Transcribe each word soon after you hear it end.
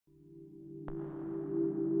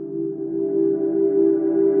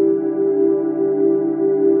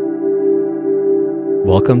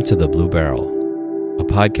Welcome to The Blue Barrel, a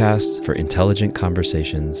podcast for intelligent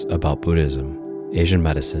conversations about Buddhism, Asian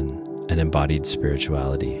medicine, and embodied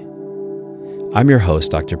spirituality. I'm your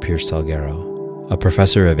host, Dr. Pierce Salguero, a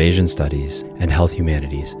professor of Asian Studies and Health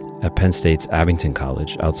Humanities at Penn State's Abington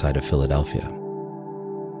College outside of Philadelphia.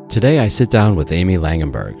 Today I sit down with Amy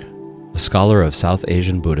Langenberg, a scholar of South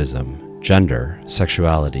Asian Buddhism, gender,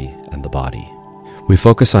 sexuality, and the body. We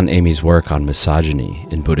focus on Amy's work on misogyny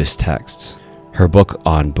in Buddhist texts, her book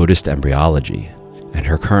on Buddhist embryology, and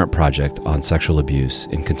her current project on sexual abuse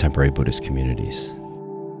in contemporary Buddhist communities.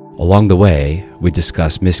 Along the way, we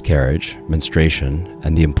discuss miscarriage, menstruation,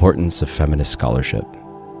 and the importance of feminist scholarship.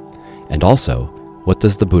 And also, what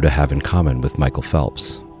does the Buddha have in common with Michael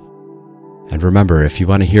Phelps? And remember, if you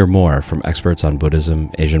want to hear more from experts on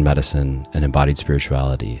Buddhism, Asian medicine, and embodied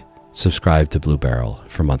spirituality, subscribe to Blue Barrel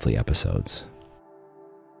for monthly episodes.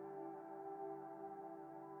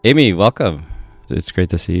 Amy, welcome. It's great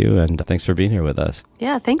to see you, and thanks for being here with us.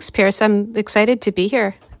 Yeah, thanks, Pierce. I'm excited to be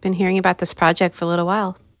here. I've been hearing about this project for a little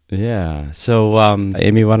while. Yeah. So,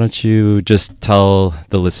 Amy, why don't you just tell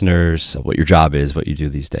the listeners what your job is, what you do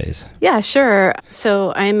these days? Yeah, sure.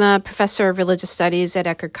 So I'm a professor of religious studies at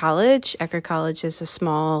Eckerd College. Eckerd College is a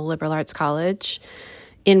small liberal arts college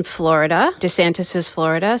in Florida. DeSantis is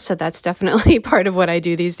Florida, so that's definitely part of what I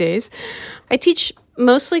do these days. I teach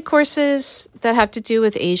mostly courses that have to do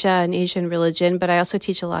with Asia and Asian religion, but I also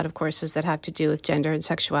teach a lot of courses that have to do with gender and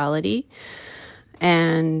sexuality.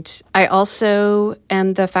 And I also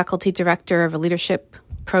am the faculty director of a leadership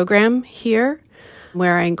program here,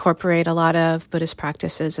 where I incorporate a lot of Buddhist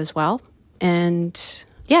practices as well. And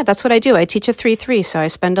yeah, that's what I do. I teach a 3-3, so I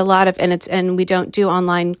spend a lot of, and we don't do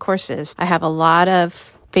online courses. I have a lot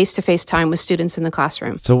of face-to-face time with students in the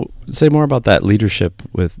classroom. So say more about that leadership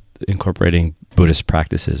with incorporating Buddhist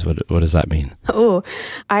practices. What does that mean? Oh,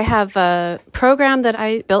 I have a program that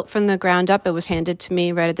I built from the ground up. It was handed to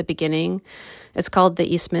me right at the beginning. It's called the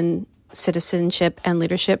Eastman Citizenship and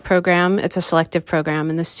Leadership Program. It's a selective program,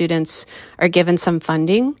 and the students are given some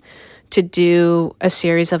funding to do a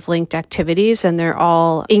series of linked activities, and they're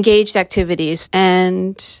all engaged activities.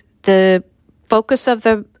 And the focus of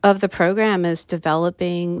the program is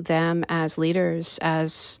developing them as leaders,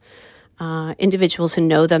 as individuals who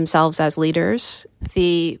know themselves as leaders.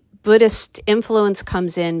 The Buddhist influence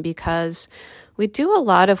comes in because we do a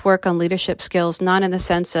lot of work on leadership skills, not in the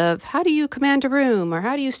sense of how do you command a room or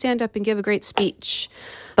how do you stand up and give a great speech,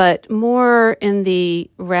 but more in the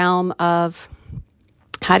realm of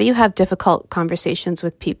how do you have difficult conversations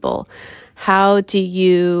with people? How do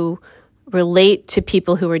you relate to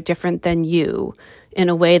people who are different than you in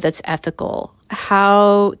a way that's ethical?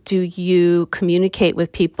 How do you communicate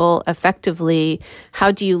with people effectively? How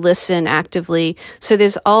do you listen actively? So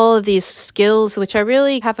there's all of these skills which are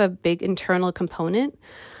really have a big internal component.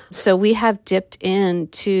 So we have dipped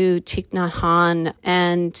into Thich Nhat Hanh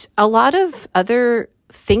and a lot of other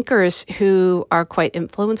thinkers who are quite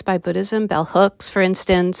influenced by Buddhism, bell hooks, for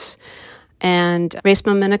instance, and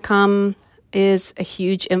Resma Menakem is a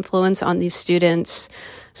huge influence on these students.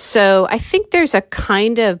 So I think there's a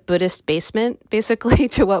kind of Buddhist basement, basically,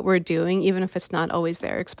 to what we're doing, even if it's not always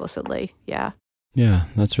there explicitly. Yeah. Yeah,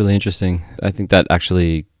 that's really interesting. I think that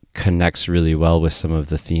actually connects really well with some of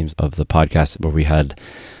the themes of the podcast, where we had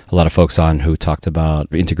a lot of folks on who talked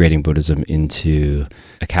about integrating Buddhism into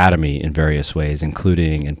academy in various ways,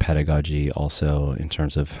 including in pedagogy, also in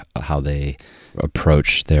terms of how they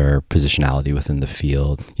approach their positionality within the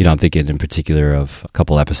field. I'm thinking in particular of a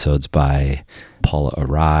couple episodes by Paula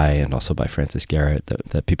Arai and also by Francis Garrett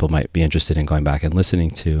that people might be interested in going back and listening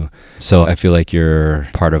to. So I feel like you're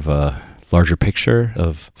part of a larger picture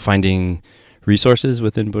of finding resources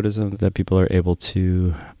within Buddhism that people are able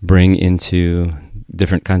to bring into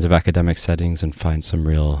different kinds of academic settings and find some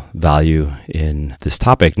real value in this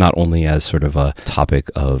topic, not only as sort of a topic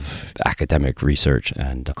of academic research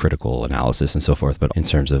and critical analysis and so forth, but in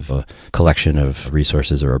terms of a collection of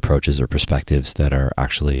resources or approaches or perspectives that are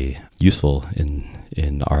actually useful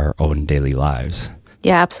in our own daily lives.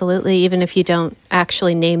 Yeah, absolutely. Even if you don't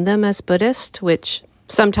actually name them as Buddhist, which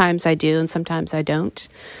sometimes I do and sometimes I don't.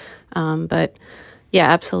 But yeah,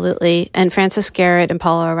 absolutely. And Francis Garrett and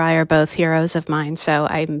Paula Arai are both heroes of mine, so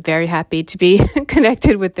I'm very happy to be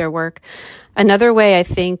connected with their work. Another way I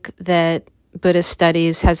think that Buddhist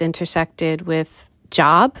studies has intersected with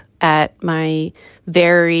job at my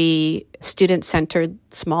very student-centered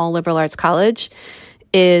small liberal arts college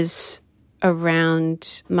is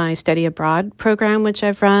around my study abroad program, which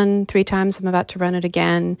I've run 3 times. I'm about to run it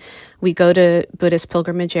again. We go to Buddhist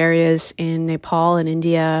pilgrimage areas in Nepal and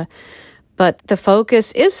India. But the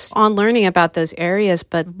focus is on learning about those areas.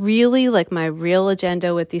 But really, like, my real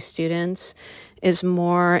agenda with these students is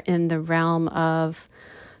more in the realm of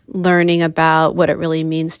learning about what it really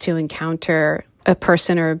means to encounter a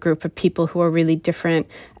person or a group of people who are really different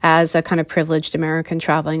as a kind of privileged American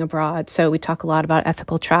traveling abroad. So we talk a lot about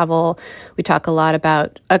ethical travel. We talk a lot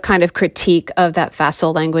about a kind of critique of that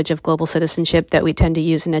facile language of global citizenship that we tend to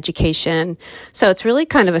use in education. So it's really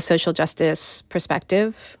kind of a social justice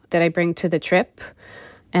perspective that I bring to the trip,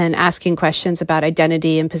 and asking questions about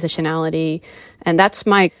identity and positionality. And that's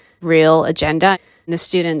my real agenda. The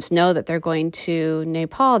students know that they're going to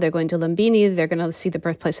Nepal, they're going to Lumbini, they're going to see the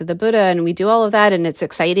birthplace of the Buddha, and we do all of that, and it's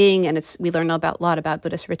exciting, and we learn a lot about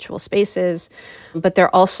Buddhist ritual spaces, but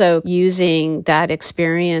they're also using that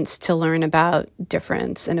experience to learn about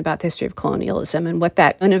difference and about the history of colonialism and what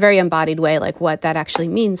that, in a very embodied way, like what that actually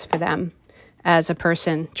means for them as a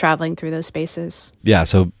person traveling through those spaces. Yeah,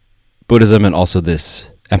 so Buddhism and also this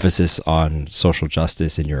emphasis on social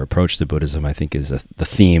justice in your approach to Buddhism, I think, is the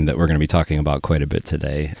theme that we're going to be talking about quite a bit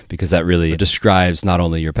today, because that really describes not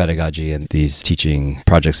only your pedagogy and these teaching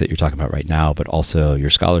projects that you're talking about right now, but also your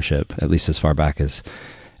scholarship, at least as far back as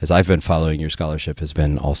I've been following your scholarship, has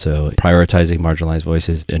been also prioritizing marginalized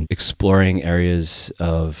voices and exploring areas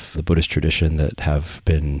of the Buddhist tradition that have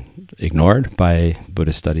been ignored by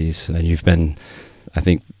Buddhist studies. And you've been, I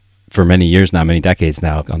think, for many years now, many decades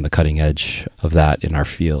now, on the cutting edge of that in our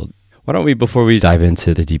field. Why don't we, before we dive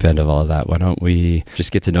into the deep end of all of that, why don't we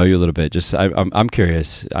just get to know you a little bit? I'm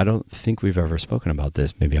curious. I don't think we've ever spoken about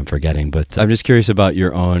this. Maybe I'm forgetting, but I'm just curious about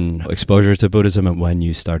your own exposure to Buddhism and when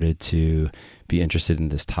you started to be interested in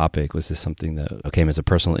this topic. Was this something that came as a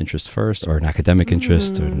personal interest first, or an academic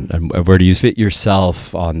interest? And where do you fit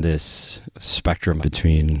yourself on this spectrum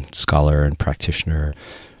between scholar and practitioner?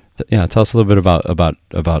 Yeah, tell us a little bit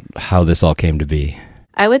about how this all came to be.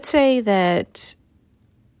 I would say that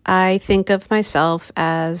I think of myself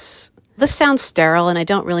as, this sounds sterile, and I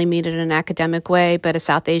don't really mean it in an academic way, but a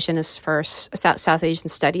South Asian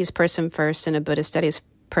studies person first and a Buddhist studies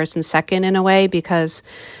person second in a way, because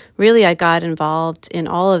really I got involved in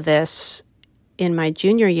all of this in my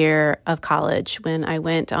junior year of college when I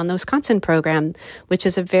went on the Wisconsin program, which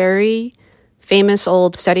is a very famous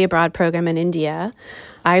old study abroad program in India.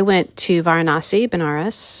 I went to Varanasi,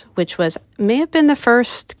 Benares, which may have been the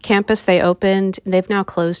first campus they opened. They've now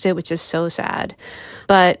closed it, which is so sad.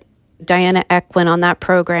 But Diana Eck went on that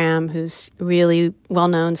program, who's really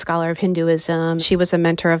well-known scholar of Hinduism. She was a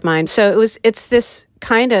mentor of mine. So it's this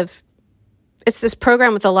program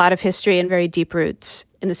with a lot of history and very deep roots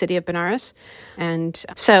in the city of Benares. And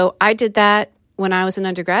so I did that when I was an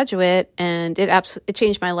undergraduate, and it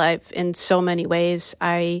changed my life in so many ways.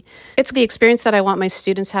 It's the experience that I want my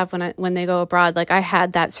students to have when they go abroad. Like, I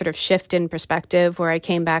had that sort of shift in perspective where I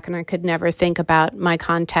came back and I could never think about my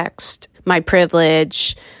context, my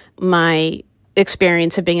privilege, my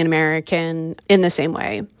experience of being an American in the same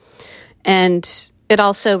way. And it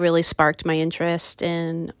also really sparked my interest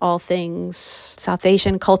in all things South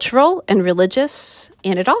Asian cultural and religious.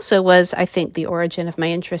 And it also was, I think, the origin of my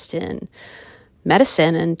interest in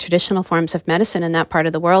medicine and traditional forms of medicine in that part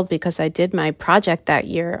of the world, because I did my project that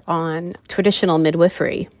year on traditional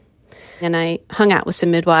midwifery. And I hung out with some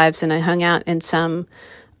midwives, and I hung out in some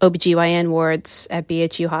OBGYN wards at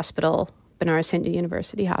BHU Hospital, Banaras Hindu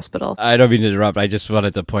University Hospital. I don't mean to interrupt. I just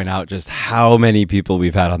wanted to point out just how many people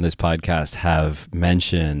we've had on this podcast have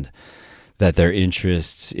mentioned that their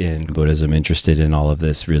interests in Buddhism, interested in all of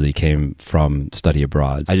this, really came from study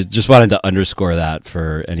abroad. I just wanted to underscore that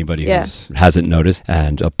for anybody who hasn't noticed,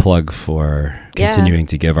 and a plug for continuing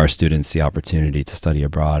to give our students the opportunity to study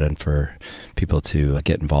abroad, and for people to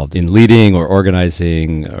get involved in leading or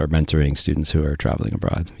organizing or mentoring students who are traveling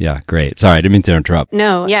abroad. Yeah, great. Sorry, I didn't mean to interrupt.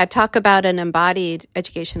 No, talk about an embodied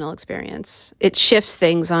educational experience. It shifts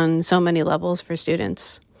things on so many levels for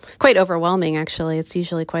students. Quite overwhelming, actually. It's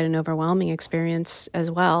usually quite an overwhelming experience as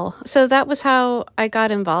well. So that was how I got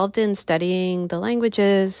involved in studying the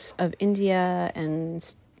languages of India and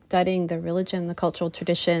studying the religion, the cultural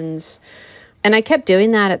traditions. And I kept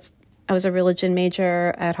doing that. I was a religion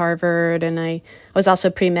major at Harvard, and I was also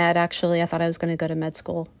pre-med, actually. I thought I was going to go to med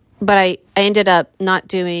school. But I ended up not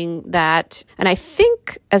doing that. And I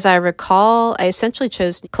think, as I recall, I essentially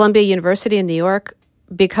chose Columbia University in New York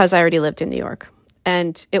because I already lived in New York.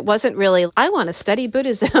 And it wasn't really, I want to study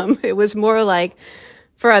Buddhism. It was more like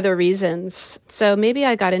for other reasons. So maybe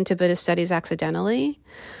I got into Buddhist studies accidentally.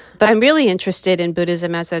 But I'm really interested in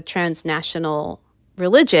Buddhism as a transnational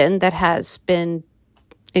religion that has been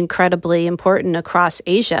incredibly important across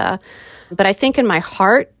Asia. But I think in my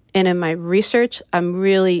heart, And in my research, I'm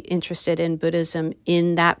really interested in Buddhism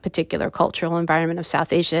in that particular cultural environment of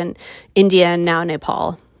South Asia and India and now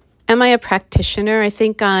Nepal. Am I a practitioner? I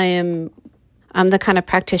think I'm the kind of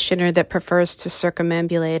practitioner that prefers to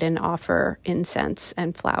circumambulate and offer incense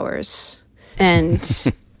and flowers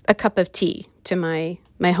and a cup of tea to my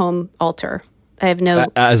home altar. I have no...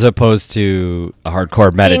 As opposed to a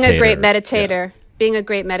hardcore meditator. Being a great meditator. Yeah. Being a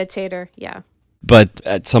great meditator, yeah. But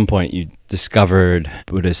at some point you discovered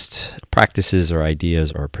Buddhist practices or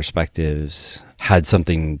ideas or perspectives had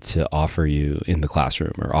something to offer you in the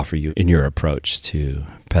classroom or offer you in your approach to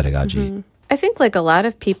pedagogy. Mm-hmm. I think like a lot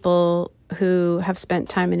of people who have spent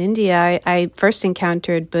time in India, I first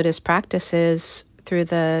encountered Buddhist practices through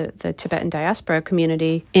the Tibetan diaspora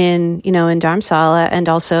community in Dharamsala and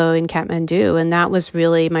also in Kathmandu. And that was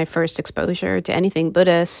really my first exposure to anything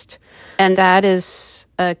Buddhist. And that is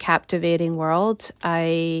a captivating world.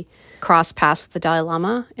 I crossed paths with the Dalai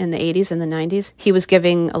Lama in the 80s and the 90s. He was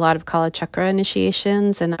giving a lot of Kala Chakra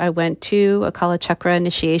initiations, and I went to a Kala Chakra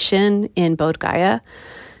initiation in Bodh Gaya.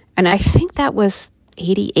 And I think that was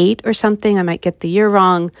 88 or something. I might get the year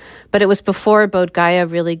wrong, but it was before Bodh Gaya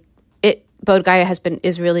Bodh Gaya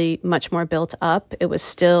is really much more built up. It was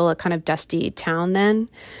still a kind of dusty town then.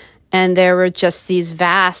 And there were just these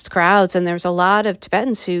vast crowds, and there was a lot of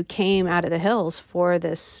Tibetans who came out of the hills for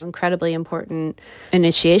this incredibly important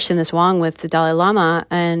initiation, this Wang with the Dalai Lama.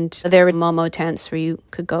 And there were momo tents where you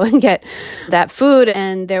could go and get that food.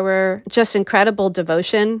 And there were just incredible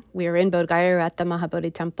devotion. We were in Bodh Gaya at the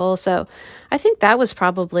Mahabodhi temple. So I think that was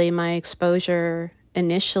probably my exposure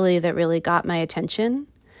initially that really got my attention.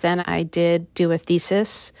 Then I did do a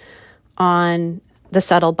thesis on the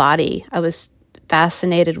subtle body. I was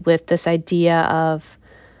fascinated with this idea of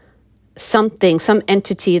some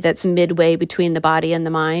entity that's midway between the body and the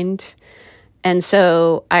mind. And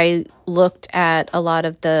so I looked at a lot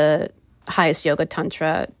of the highest yoga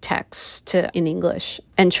tantra texts in English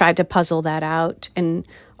and tried to puzzle that out, and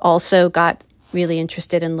also got really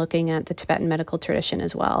interested in looking at the Tibetan medical tradition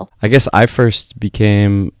as well. I guess I first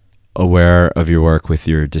became aware of your work with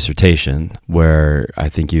your dissertation, where I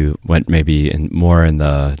think you went maybe more in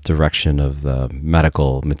the direction of the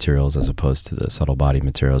medical materials as opposed to the subtle body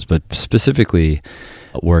materials, but specifically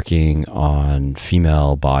working on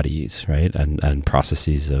female bodies, right? And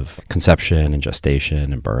processes of conception and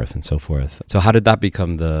gestation and birth and so forth. So how did that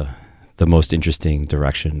become the most interesting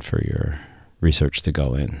direction for your research to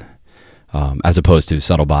go in? As opposed to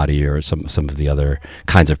subtle body or some of the other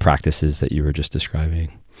kinds of practices that you were just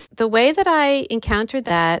describing? The way that I encountered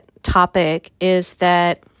that topic is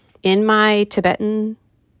that in my Tibetan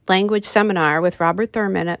language seminar with Robert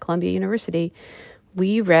Thurman at Columbia University,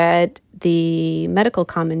 we read the medical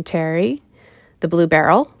commentary, The Blue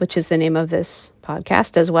Barrel, which is the name of this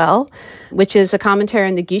podcast as well, which is a commentary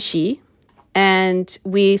on the Gyushi. And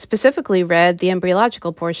we specifically read the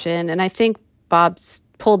embryological portion. And I think Bob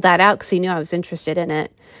pulled that out because he knew I was interested in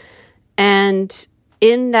it. And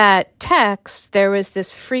in that text, there was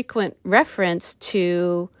this frequent reference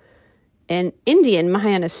to an Indian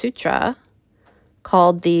Mahayana sutra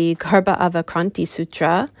called the Garbha Avakranti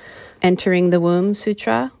Sutra, entering the womb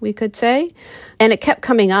sutra, we could say. And it kept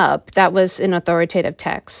coming up. That was an authoritative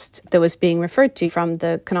text that was being referred to from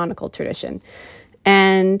the canonical tradition.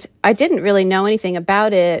 And I didn't really know anything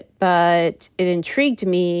about it, but it intrigued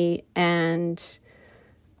me, and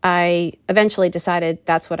I eventually decided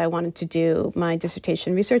that's what I wanted to do my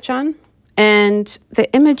dissertation research on. And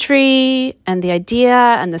the imagery and the idea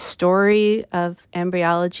and the story of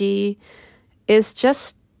embryology is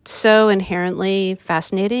just so inherently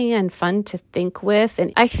fascinating and fun to think with.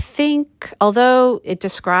 And I think, although it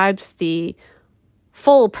describes the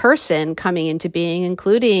full person coming into being,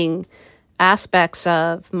 including aspects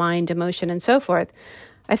of mind, emotion, and so forth,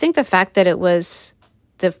 I think the fact that it was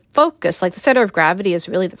the focus, like the center of gravity is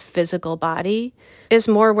really the physical body, is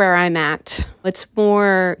more where I'm at. It's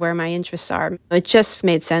more where my interests are. It just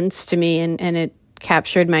made sense to me, and it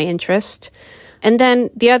captured my interest. And then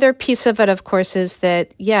the other piece of it, of course, is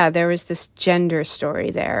that, there was this gender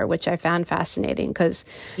story there, which I found fascinating, because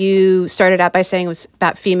you started out by saying it was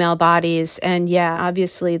about female bodies. And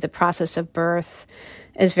obviously the process of birth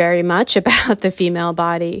is very much about the female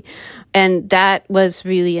body. And that was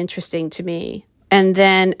really interesting to me. And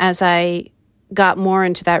then as I got more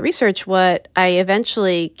into that research, what I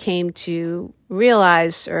eventually came to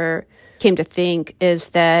realize or came to think is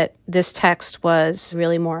that this text was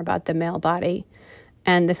really more about the male body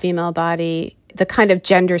and the female body. The kind of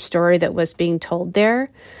gender story that was being told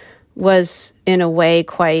there was in a way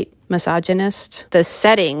quite misogynist. The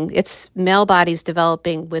setting, it's male bodies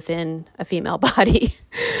developing within a female body.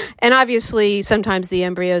 And obviously, sometimes the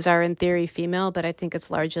embryos are in theory female, but I think it's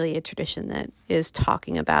largely a tradition that is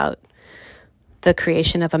talking about the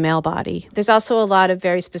creation of a male body. There's also a lot of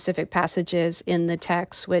very specific passages in the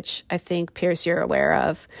text, which I think, Pierce, you're aware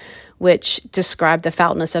of, which describe the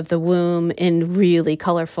foulness of the womb in really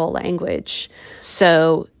colorful language.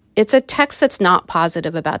 So it's a text that's not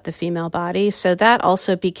positive about the female body. So that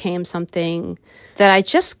also became something that I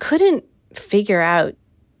just couldn't figure out.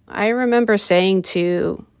 I remember saying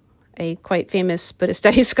to a quite famous Buddhist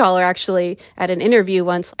studies scholar, actually, at an interview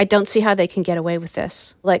once, I don't see how they can get away with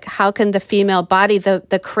this. Like, how can the female body,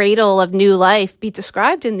 the cradle of new life, be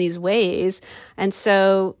described in these ways? And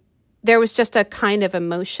so there was just a kind of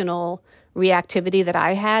emotional reactivity that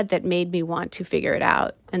I had that made me want to figure it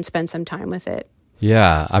out and spend some time with it.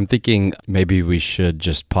 Yeah, I'm thinking maybe we should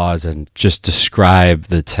just pause and just describe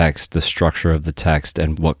the text, the structure of the text,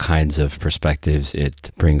 and what kinds of perspectives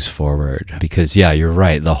it brings forward. Because, yeah, you're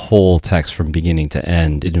right. The whole text from beginning to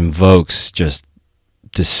end, it invokes just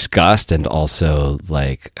disgust and also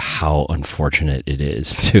like how unfortunate it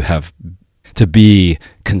is to be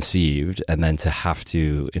conceived and then to have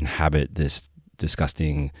to inhabit this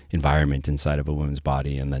disgusting environment inside of a woman's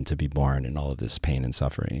body and then to be born in all of this pain and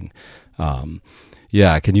suffering.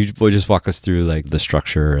 Yeah, can you just walk us through like the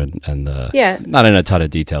structure and the, not in a ton of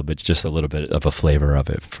detail, but just a little bit of a flavor of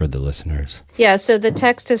it for the listeners? Yeah, so the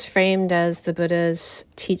text is framed as the Buddha's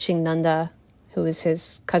teaching Nanda, who is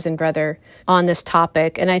his cousin brother, on this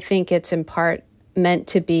topic. And I think it's in part meant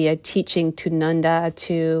to be a teaching to Nanda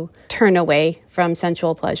to turn away from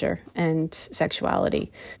sensual pleasure and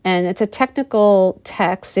sexuality. And it's a technical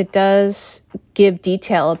text. It does give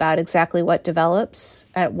detail about exactly what develops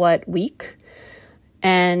at what week.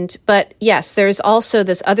 But yes, there's also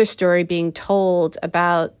this other story being told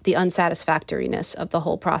about the unsatisfactoriness of the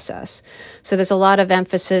whole process. So there's a lot of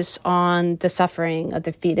emphasis on the suffering of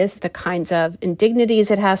the fetus, the kinds of indignities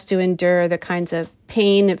it has to endure, the kinds of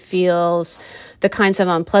pain it feels, the kinds of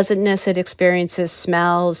unpleasantness it experiences,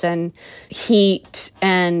 smells and heat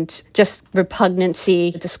and just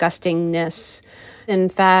repugnancy, disgustingness. In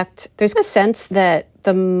fact, there's a sense that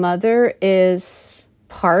the mother is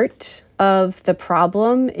part of the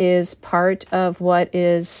problem, is part of what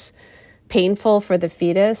is painful for the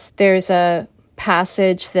fetus. There's a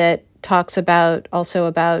passage that talks about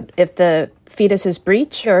if the fetus is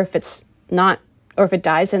breached or if it's not, or if it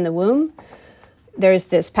dies in the womb. There's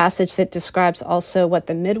this passage that describes also what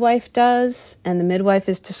the midwife does, and the midwife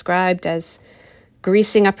is described as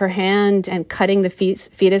greasing up her hand and cutting the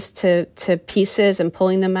fetus to pieces and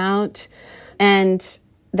pulling them out. And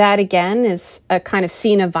that again is a kind of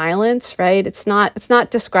scene of violence, right? It's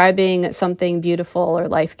not describing something beautiful or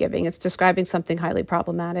life-giving. It's describing something highly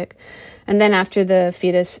problematic. And then after the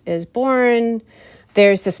fetus is born,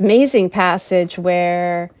 there's this amazing passage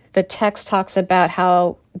where the text talks about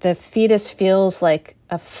how the fetus feels like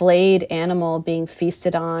a flayed animal being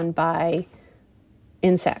feasted on by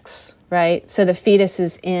insects, right? So the fetus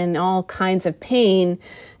is in all kinds of pain,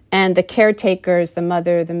 and the caretakers, the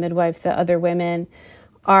mother, the midwife, the other women,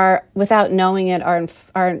 are, without knowing it,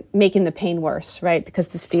 are making the pain worse, right? Because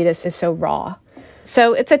this fetus is so raw.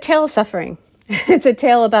 So it's a tale of suffering. It's a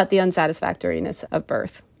tale about the unsatisfactoriness of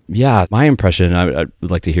birth. Yeah, my impression, I would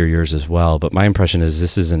like to hear yours as well, but my impression is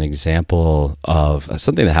this is an example of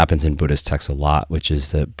something that happens in Buddhist texts a lot, which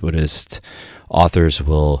is that Buddhist authors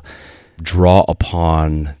will draw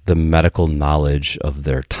upon the medical knowledge of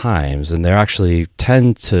their times, and they actually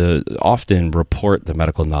tend to often report the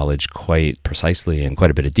medical knowledge quite precisely in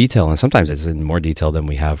quite a bit of detail, and sometimes it's in more detail than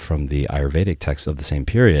we have from the Ayurvedic texts of the same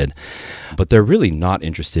period. But they're really not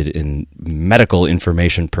interested in medical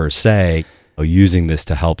information per se, using this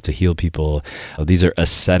to help to heal people. These are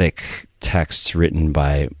ascetic texts written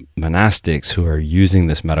by monastics who are using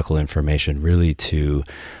this medical information really to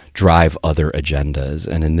drive other agendas.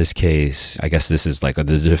 And in this case, I guess this is like the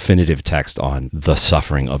definitive text on the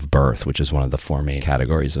suffering of birth, which is one of the four main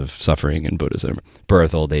categories of suffering in Buddhism: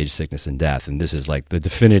 birth, old age, sickness, and death. And this is like the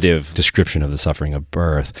definitive description of the suffering of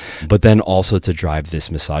birth. But then also to drive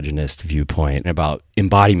this misogynist viewpoint about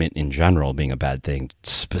embodiment in general being a bad thing.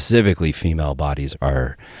 Specifically, female bodies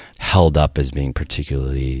are held up as being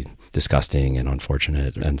particularly disgusting and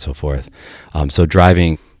unfortunate and so forth. So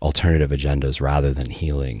driving alternative agendas rather than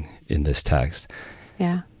healing in this text.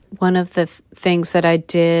 Yeah. One of the things that I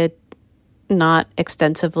did, not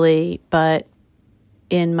extensively, but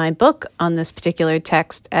in my book on this particular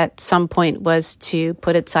text at some point, was to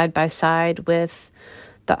put it side by side with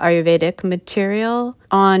the Ayurvedic material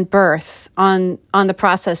on birth, on the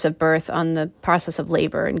process of birth, on the process of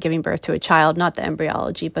labor and giving birth to a child, not the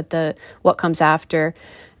embryology, but the what comes after.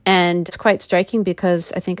 And it's quite striking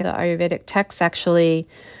because I think the Ayurvedic texts actually,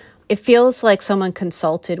 it feels like someone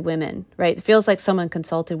consulted women, right? It feels like someone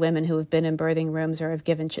consulted women who have been in birthing rooms or have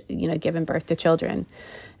given birth to children.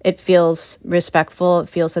 It feels respectful. It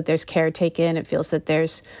feels that there's care taken. It feels that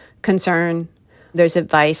there's concern. There's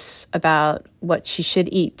advice about what she should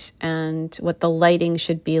eat and what the lighting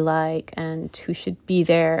should be like and who should be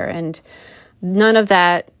there. And none of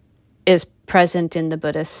that is present in the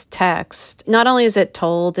Buddhist text. Not only is it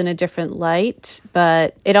told in a different light,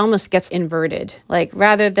 but it almost gets inverted. Like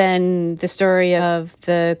rather than the story of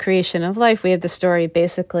the creation of life, we have the story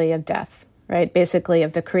basically of death, right? Basically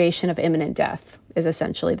of the creation of imminent death is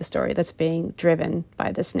essentially the story that's being driven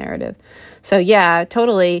by this narrative. So yeah,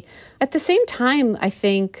 totally. At the same time, I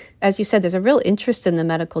think, as you said, there's a real interest in the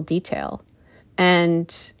medical detail.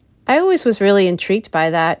 And I always was really intrigued by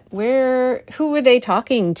that. Who were they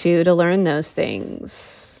talking to learn those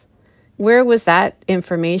things? Where was that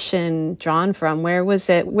information drawn from? Where was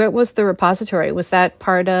it? Where was the repository? Was that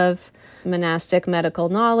part of monastic medical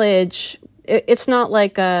knowledge? It's not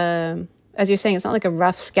like as you're saying, it's not like a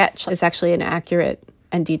rough sketch. It's actually an accurate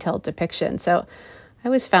and detailed depiction. So I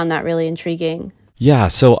always found that really intriguing. Yeah,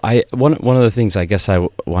 so one of the things I guess I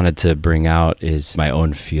wanted to bring out is my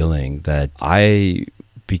own feeling that I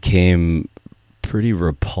became pretty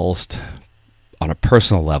repulsed on a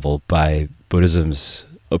personal level by Buddhism's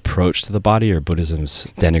approach to the body or Buddhism's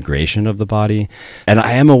denigration of the body. And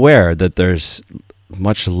I am aware that there's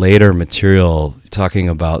much later material talking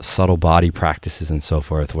about subtle body practices and so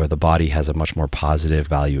forth, where the body has a much more positive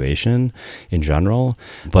valuation in general.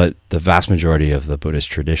 But the vast majority of the Buddhist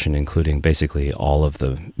tradition, including basically all of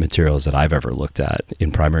the materials that I've ever looked at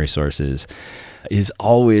in primary sources, is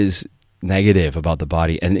always negative about the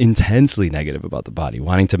body and intensely negative about the body,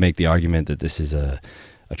 wanting to make the argument that this is a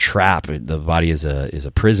trap. The body is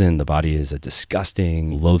a prison. The body is a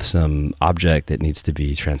disgusting, loathsome object that needs to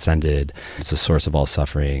be transcended. It's a source of all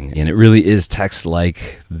suffering. And it really is texts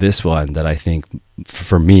like this one that I think,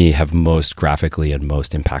 for me, have most graphically and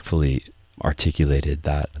most impactfully articulated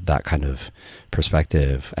that kind of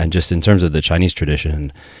perspective. And just in terms of the Chinese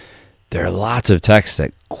tradition, there are lots of texts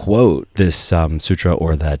that quote this sutra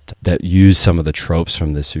or that use some of the tropes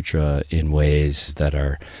from the sutra in ways that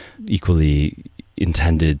are equally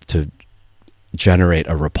intended to generate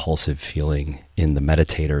a repulsive feeling in the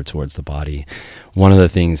meditator towards the body. One of the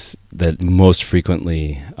things that most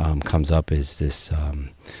frequently comes up is this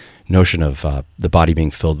notion of the body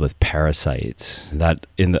being filled with parasites. That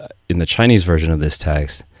in the Chinese version of this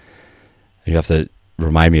text, you have to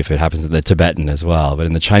remind me if it happens in the Tibetan as well, but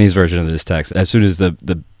in the Chinese version of this text, as soon as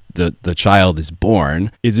the child is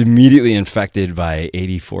born, it's immediately infected by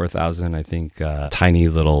 84,000, I think, tiny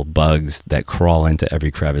little bugs that crawl into every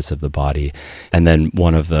crevice of the body. And then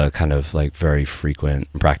one of the kind of like very frequent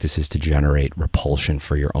practices to generate repulsion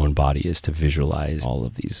for your own body is to visualize all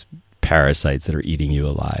of these parasites that are eating you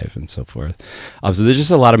alive and so forth. So there's just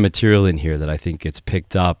a lot of material in here that I think gets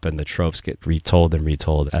picked up and the tropes get retold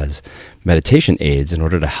as meditation aids in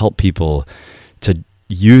order to help people to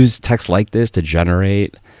use texts like this to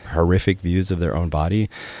generate horrific views of their own body.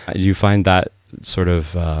 Do you find that sort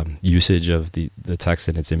of usage of the text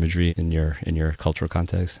and its imagery in your cultural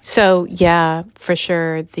context? So yeah, for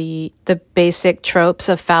sure. The basic tropes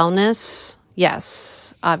of foulness,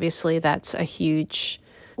 yes, obviously that's a huge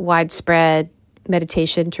widespread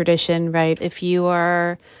meditation tradition, right? If you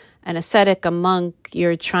are an ascetic, a monk,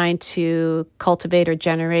 you're trying to cultivate or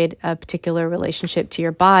generate a particular relationship to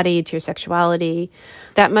your body, to your sexuality.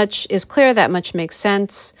 That much is clear, that much makes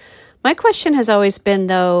sense. My question has always been,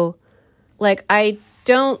 though, like, I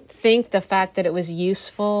don't think the fact that it was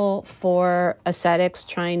useful for ascetics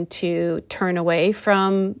trying to turn away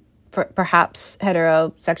from perhaps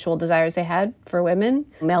heterosexual desires they had for women,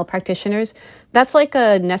 male practitioners, that's like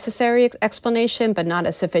a necessary explanation, but not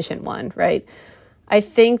a sufficient one, right? I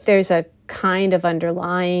think there's a kind of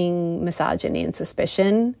underlying misogyny and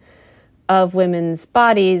suspicion of women's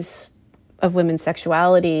bodies, of women's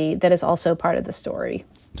sexuality, that is also part of the story.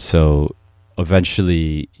 So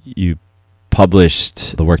eventually you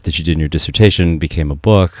published the work that you did in your dissertation, became a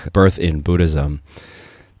book, Birth in Buddhism,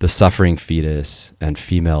 The Suffering Fetus and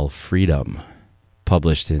Female Freedom,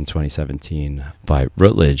 published in 2017 by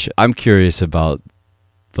Routledge. I'm curious about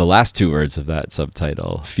the last two words of that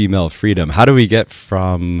subtitle, female freedom. How do we get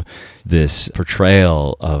from this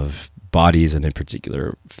portrayal of bodies, and in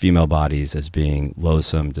particular female bodies, as being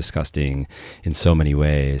loathsome, disgusting in so many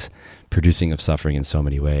ways, producing of suffering in so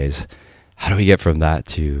many ways? How do we get from that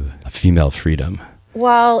to female freedom?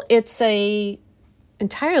 Well, it's a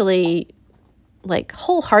entirely, like,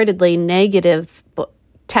 wholeheartedly negative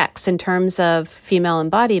text in terms of female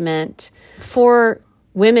embodiment for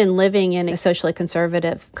women living in a socially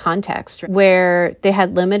conservative context where they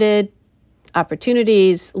had limited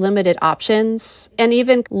opportunities, limited options, and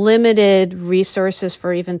even limited resources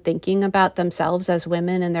for even thinking about themselves as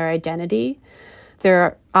women and their identity.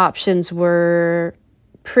 Their options were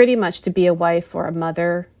pretty much to be a wife or a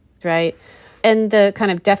mother, right? And the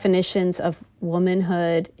kind of definitions of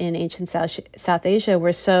womanhood in ancient South Asia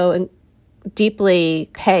were so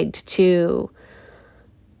deeply pegged to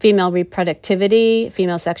female reproductivity,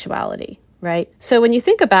 female sexuality, right? So when you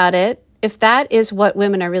think about it, if that is what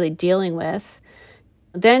women are really dealing with,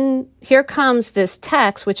 then here comes this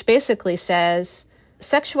text which basically says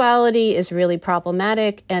sexuality is really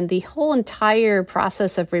problematic and the whole entire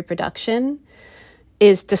process of reproduction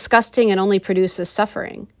is disgusting and only produces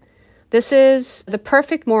suffering. This is the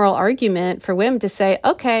perfect moral argument for women to say,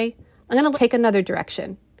 okay, I'm going to take another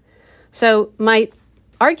direction. So my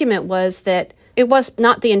argument was that it was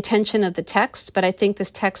not the intention of the text, but I think this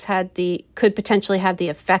text could potentially have the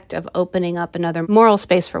effect of opening up another moral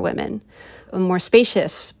space for women, a more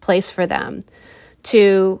spacious place for them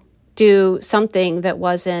to do something that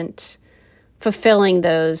wasn't fulfilling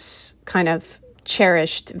those kind of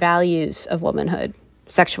cherished values of womanhood,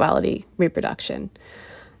 sexuality, reproduction.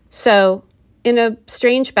 So in a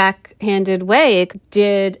strange backhanded way, it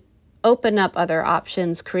did open up other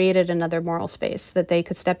options, created another moral space that they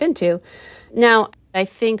could step into. Now, I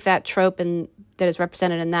think that trope that is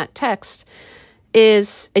represented in that text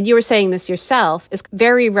is, and you were saying this yourself, is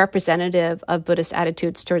very representative of Buddhist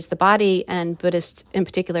attitudes towards the body and in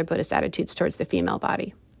particular, Buddhist attitudes towards the female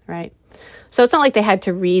body, right? So it's not like they had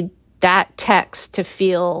to read that text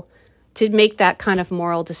to make that kind of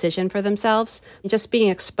moral decision for themselves. Just being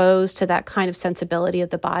exposed to that kind of sensibility of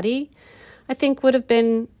the body, I think would have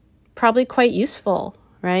been probably quite useful,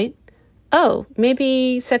 right? Oh,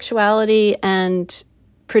 maybe sexuality and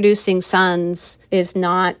producing sons is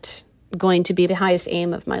not going to be the highest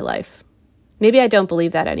aim of my life. Maybe I don't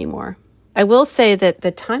believe that anymore. I will say that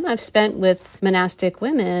the time I've spent with monastic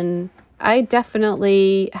women, I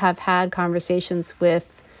definitely have had conversations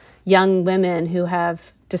with young women who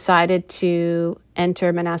have decided to enter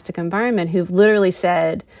a monastic environment who've literally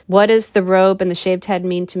said, what does the robe and the shaved head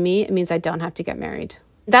mean to me? It means I don't have to get married.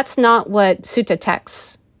 That's not what sutta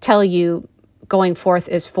texts tell you going forth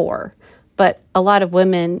is for, but a lot of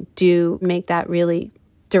women do make that really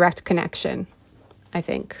direct connection, I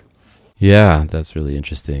think. Yeah, that's really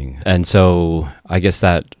interesting. And so I guess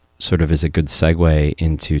that sort of is a good segue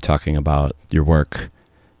into talking about your work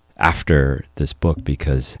after this book,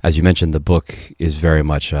 because as you mentioned, the book is very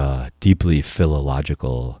much a deeply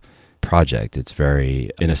philological project. It's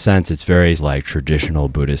very, in a sense, it's very like traditional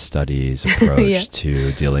Buddhist studies approach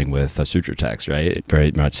to dealing with a sutra text, right? It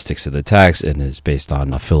very much sticks to the text and is based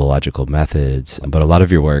on philological methods. But a lot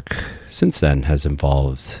of your work since then has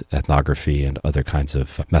involved ethnography and other kinds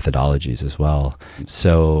of methodologies as well.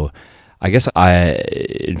 So I guess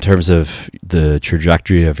in terms of the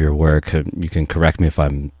trajectory of your work, you can correct me if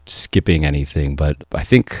I'm skipping anything, but I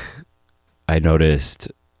think I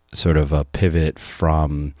noticed sort of a pivot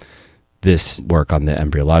from this work on the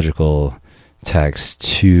embryological text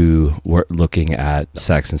to looking at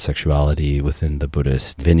sex and sexuality within the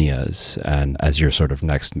Buddhist Vinyas, and as your sort of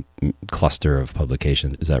next cluster of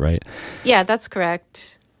publications. Is that right? Yeah, that's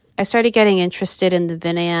correct. I started getting interested in the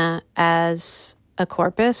Vinaya as a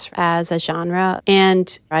corpus, as a genre.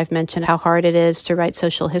 And I've mentioned how hard it is to write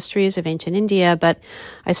social histories of ancient India, but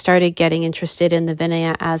I started getting interested in the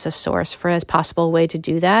Vinaya as a source for a possible way to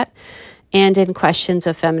do that, and in questions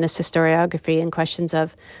of feminist historiography and questions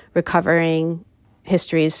of recovering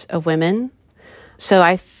histories of women. So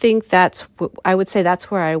I think I would say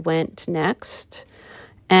that's where I went next.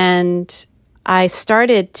 And I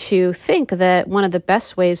started to think that one of the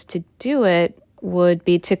best ways to do it would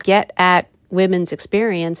be to get at women's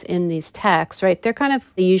experience in these texts, right? They're kind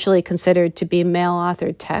of usually considered to be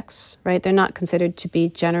male-authored texts, right? They're not considered to be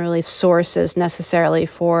generally sources necessarily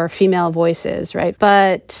for female voices, right?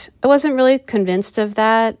 But I wasn't really convinced of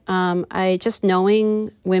that. Just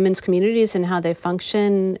knowing women's communities and how they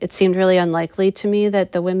function, it seemed really unlikely to me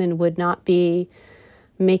that the women would not be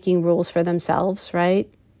making rules for themselves,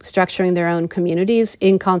 right? Structuring their own communities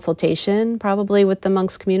in consultation, probably with the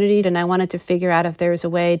monks' community. And I wanted to figure out if there was a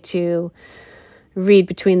way to read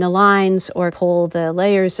between the lines or pull the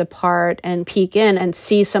layers apart and peek in and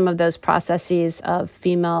see some of those processes of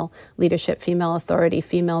female leadership, female authority,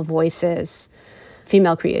 female voices,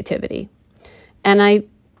 female creativity. And I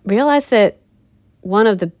realized that one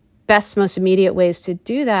of the best, most immediate ways to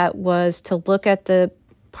do that was to look at the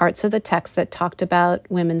parts of the text that talked about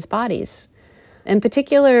women's bodies. In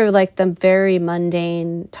particular, like the very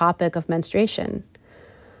mundane topic of menstruation,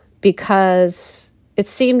 because it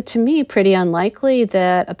seemed to me pretty unlikely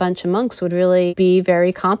that a bunch of monks would really be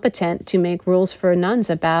very competent to make rules for nuns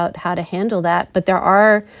about how to handle that. But there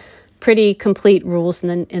are pretty complete rules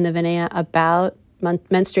in the Vinaya about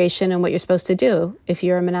menstruation and what you're supposed to do if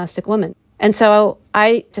you're a monastic woman. And so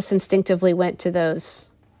I just instinctively went to those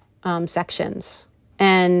sections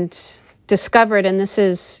and discovered, and this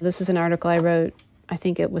is an article I wrote, I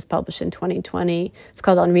think it was published in 2020. It's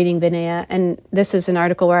called On Reading Vinaya. And this is an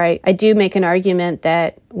article where I do make an argument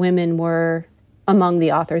that women were among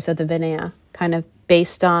the authors of the Vinaya, kind of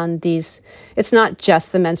based on these. It's not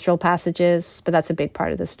just the menstrual passages, but that's a big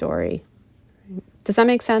part of the story. Does that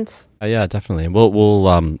make sense? Yeah, definitely. We'll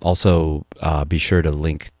also be sure to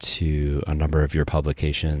link to a number of your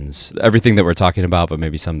publications, everything that we're talking about, but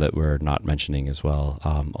maybe some that we're not mentioning as well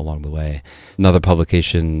along the way. Another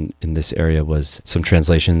publication in this area was some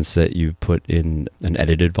translations that you put in an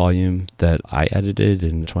edited volume that I edited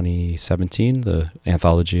in 2017, the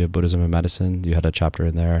Anthology of Buddhism and Medicine. You had a chapter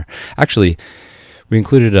in there. Actually, we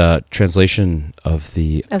included a translation of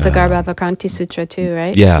the Garbhavakranti Sutra too,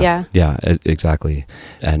 right? Yeah, exactly.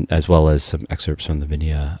 And as well as some excerpts from the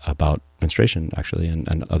Vinaya about menstruation, actually,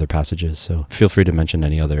 and other passages. So feel free to mention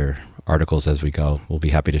any other articles as we go. We'll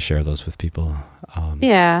be happy to share those with people.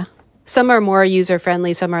 Yeah. Some are more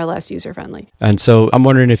user-friendly, some are less user-friendly. And so I'm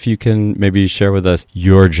wondering if you can maybe share with us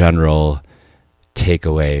your general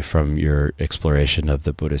takeaway from your exploration of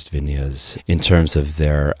the Buddhist Vinayas in terms of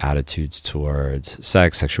their attitudes towards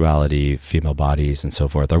sex, sexuality, female bodies, and so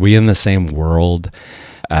forth. Are we in the same world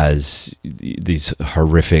as these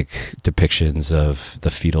horrific depictions of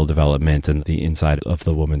the fetal development and the inside of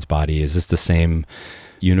the woman's body? Is this the same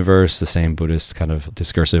universe, the same Buddhist kind of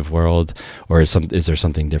discursive world, or is there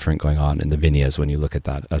something different going on in the Vinayas when you look at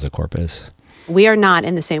that as a corpus? We are not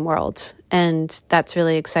in the same world, and that's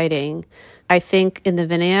really exciting. I think in the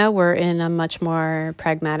Vinaya, we're in a much more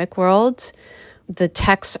pragmatic world. The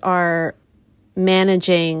texts are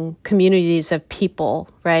managing communities of people,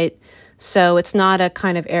 right? So it's not a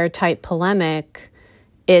kind of airtight polemic.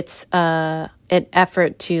 It's an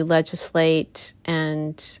effort to legislate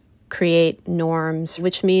and create norms,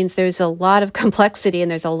 which means there's a lot of complexity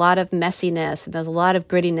and there's a lot of messiness and there's a lot of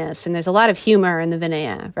grittiness and there's a lot of humor in the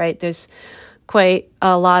Vinaya, right? There's quite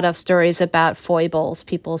a lot of stories about foibles,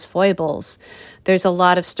 people's foibles. There's a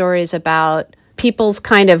lot of stories about people's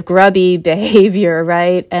kind of grubby behavior,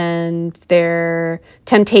 right? And their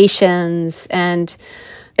temptations. And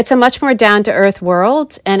it's a much more down-to-earth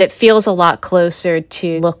world, and it feels a lot closer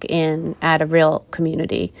to look in at a real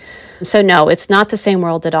community. So no, it's not the same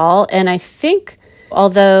world at all. And I think,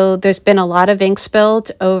 although there's been a lot of ink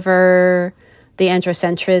spilled over the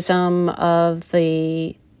androcentrism of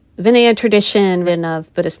the Vinaya tradition and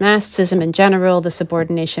of Buddhist monasticism in general, the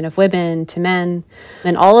subordination of women to men,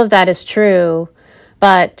 and all of that is true.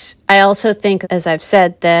 But I also think, as I've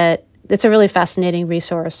said, that it's a really fascinating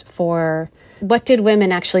resource for what did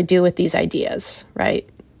women actually do with these ideas, right?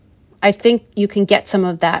 I think you can get some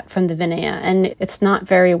of that from the Vinaya, and it's not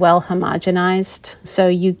very well homogenized. So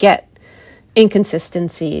you get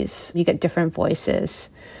inconsistencies, you get different voices.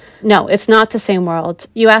 No, it's not the same world.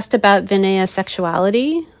 You asked about Vinaya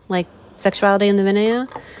sexuality, like sexuality in the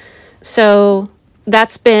Vinaya. So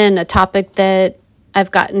that's been a topic that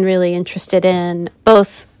I've gotten really interested in,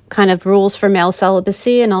 both kind of rules for male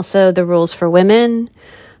celibacy and also the rules for women.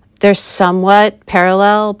 They're somewhat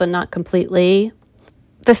parallel, but not completely.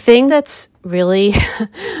 The thing that's really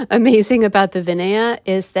amazing about the Vinaya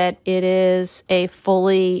is that it is a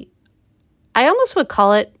fully, I almost would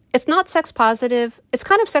call it, it's not sex positive. It's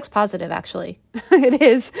kind of sex positive, actually. It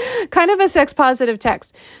is kind of a sex positive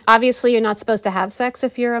text. Obviously, you're not supposed to have sex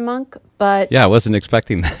if you're a monk, but... Yeah, I wasn't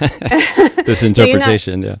expecting that, this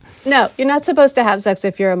interpretation, No, you're not supposed to have sex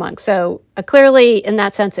if you're a monk. So clearly, in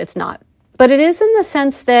that sense, it's not. But it is in the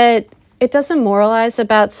sense that it doesn't moralize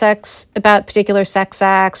about sex, about particular sex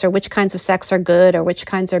acts, or which kinds of sex are good or which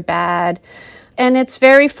kinds are bad. And it's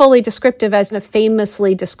very fully descriptive, as a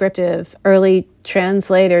famously descriptive. Early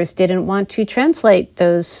translators didn't want to translate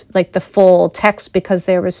those, like the full text, because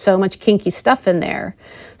there was so much kinky stuff in there.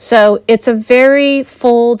 So it's a very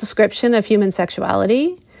full description of human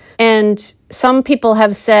sexuality. And some people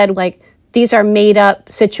have said, like, these are made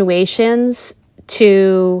up situations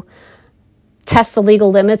to test the legal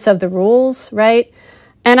limits of the rules, right?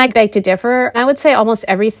 And I beg to differ. I would say almost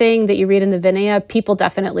everything that you read in the Vinaya, people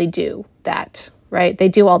definitely do that, right? They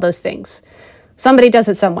do all those things. somebody does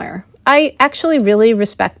it somewhere. I actually really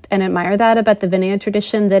respect and admire that about the Vinaya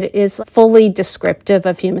tradition, that it is fully descriptive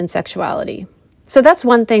of human sexuality. So that's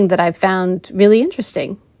one thing that I've found really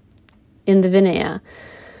interesting in the Vinaya.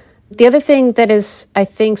 The other thing that is, I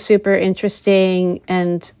think, super interesting,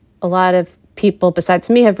 and a lot of people besides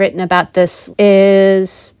me have written about this,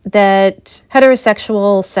 is that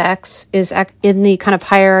heterosexual sex is in the kind of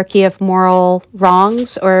hierarchy of moral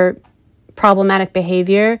wrongs or problematic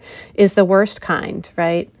behavior is the worst kind,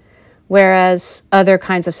 right? Whereas other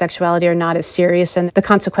kinds of sexuality are not as serious and the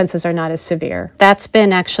consequences are not as severe. That's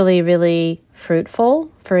been actually really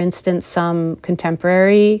fruitful. For instance, some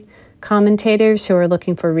contemporary commentators who are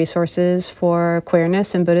looking for resources for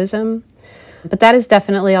queerness in Buddhism. But that is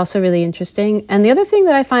definitely also really interesting. And the other thing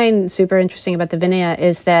that I find super interesting about the Vinaya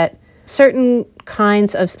is that certain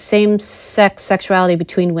kinds of same-sex sexuality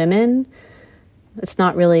between women, it's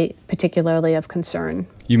not really particularly of concern.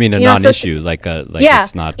 You mean a non-issue, like yeah,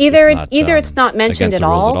 it's not it's not mentioned at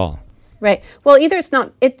all. Right. Well, either it's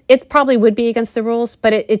not, it probably would be against the rules,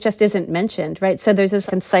 but it just isn't mentioned, right? So there's this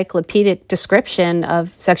encyclopedic description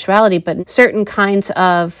of sexuality, but certain kinds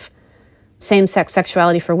of same-sex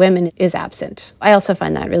sexuality for women is absent. I also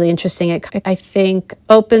find that really interesting. I think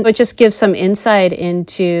it just gives some insight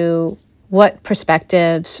into what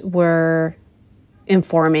perspectives were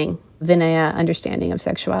informing Vinaya understanding of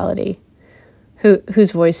sexuality,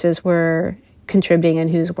 whose voices were contributing and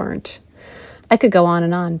whose weren't. I could go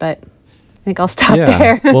on, but I think I'll stop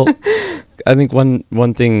there. Well, I think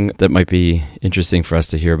one thing that might be interesting for us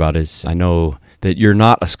to hear about is, I know that you're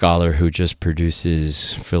not a scholar who just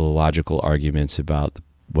produces philological arguments about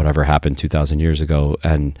whatever happened 2,000 years ago,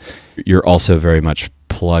 and you're also very much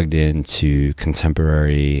plugged into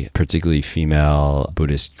contemporary, particularly female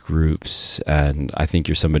Buddhist groups, and I think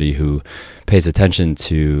you're somebody who pays attention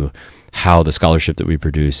to how the scholarship that we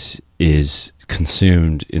produce is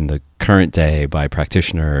consumed in the current day by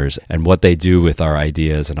practitioners and what they do with our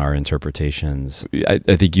ideas and our interpretations. I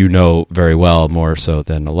think you know very well, more so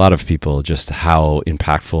than a lot of people, just how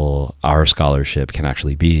impactful our scholarship can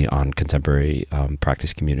actually be on contemporary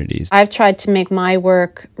practice communities. I've tried to make my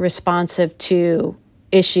work responsive to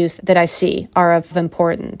issues that I see are of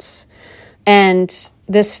importance. And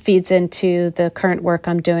this feeds into the current work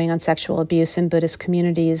I'm doing on sexual abuse in Buddhist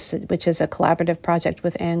communities, which is a collaborative project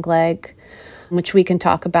with Langenberg, which we can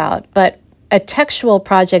talk about. But a textual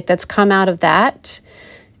project that's come out of that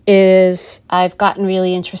is I've gotten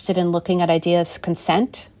really interested in looking at ideas of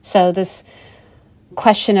consent. So this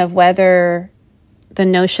question of whether the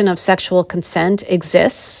notion of sexual consent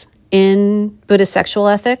exists in Buddhist sexual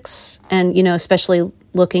ethics, and, especially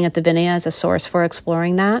looking at the Vinaya as a source for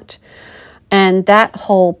exploring that. And that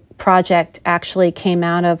whole project actually came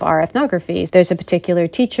out of our ethnography. There's a particular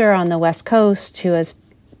teacher on the West Coast who has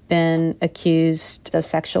been accused of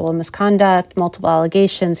sexual misconduct, multiple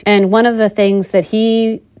allegations. And one of the things that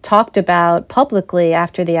he talked about publicly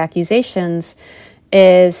after the accusations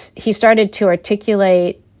is he started to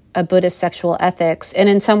articulate a Buddhist sexual ethics, and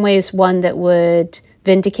in some ways one that would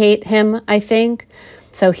vindicate him, I think.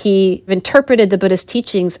 So he interpreted the Buddhist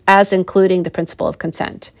teachings as including the principle of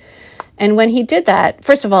consent. And when he did that,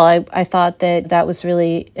 first of all, I thought that was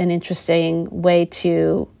really an interesting way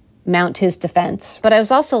to mount his defense. But I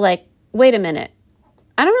was also like, wait a minute.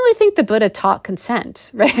 I don't really think the Buddha taught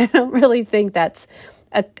consent, right? I don't really think that's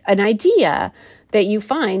an idea that you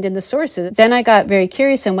find in the sources. Then I got very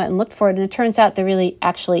curious and went and looked for it. And it turns out there really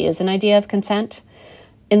actually is an idea of consent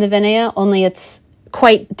in the Vinaya, only it's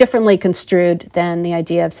quite differently construed than the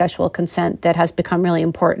idea of sexual consent that has become really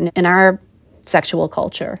important in our sexual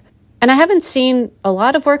culture. And I haven't seen a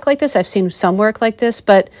lot of work like this. I've seen some work like this,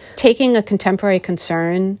 but taking a contemporary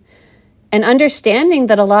concern and understanding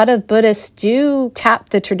that a lot of Buddhists do tap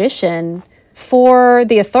the tradition for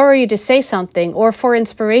the authority to say something or for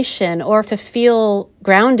inspiration or to feel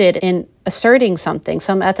grounded in asserting something,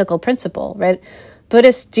 some ethical principle, right?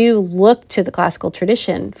 Buddhists do look to the classical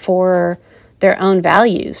tradition for their own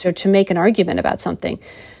values or to make an argument about something.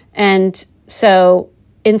 And so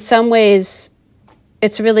in some ways,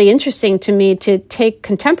 it's really interesting to me to take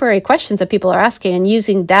contemporary questions that people are asking and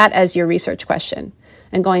using that as your research question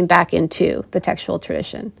and going back into the textual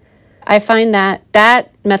tradition. I find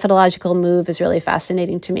that methodological move is really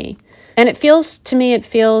fascinating to me. And it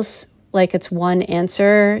feels like it's one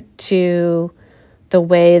answer to the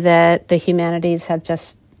way that the humanities have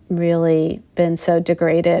just really been so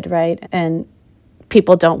degraded, right? And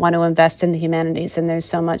people don't want to invest in the humanities. And there's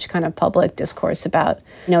so much kind of public discourse about,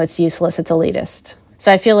 it's useless, it's elitist.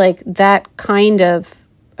 So I feel like that kind of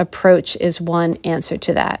approach is one answer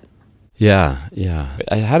to that. Yeah.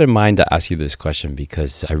 I had in mind to ask you this question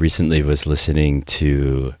because I recently was listening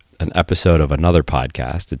to an episode of another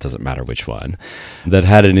podcast, it doesn't matter which one, that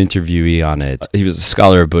had an interviewee on it. He was a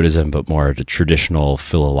scholar of Buddhism, but more of a traditional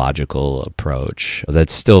philological approach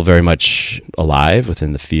that's still very much alive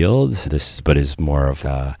within the field, but is more of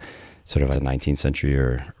a sort of a 19th century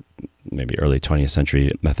or maybe early 20th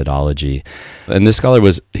century methodology. And this scholar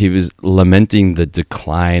was lamenting the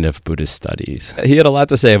decline of Buddhist studies. He had a lot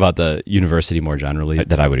to say about the university more generally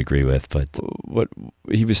that I would agree with, but what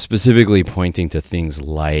he was specifically pointing to things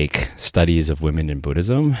like studies of women in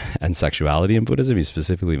Buddhism and sexuality in Buddhism. He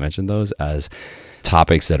specifically mentioned those as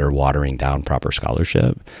topics that are watering down proper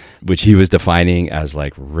scholarship, which he was defining as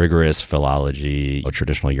like rigorous philology,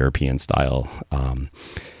 traditional European style.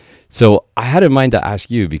 So I had in mind to ask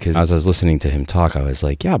you because as I was listening to him talk, I was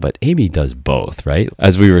like, yeah, but Amy does both, right?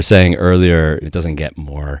 As we were saying earlier, it doesn't get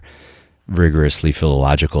more rigorously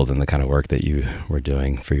philological than the kind of work that you were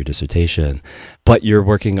doing for your dissertation. But you're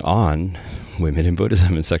working on women in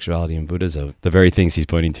Buddhism and sexuality in Buddhism, the very things he's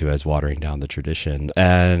pointing to as watering down the tradition.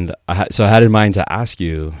 And so I had in mind to ask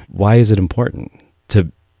you, why is it important to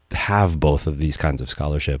have both of these kinds of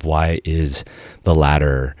scholarship? Why is the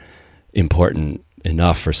latter important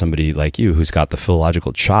enough for somebody like you who's got the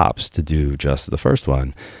philological chops to do just the first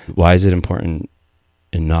one? Why is it important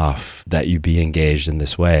enough that you be engaged in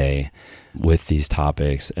this way with these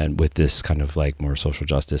topics and with this kind of like more social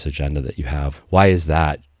justice agenda that you have? Why is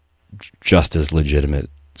that just as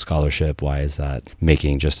legitimate scholarship? Why is that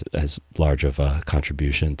making just as large of a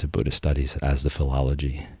contribution to Buddhist studies as the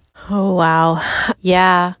philology? Oh, wow.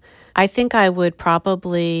 Yeah. I think I would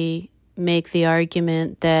probably make the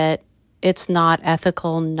argument that it's not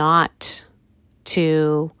ethical not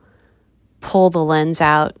to pull the lens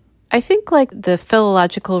out. I think like the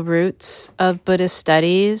philological roots of Buddhist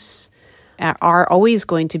studies are always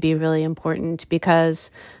going to be really important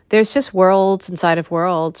because there's just worlds inside of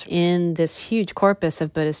worlds in this huge corpus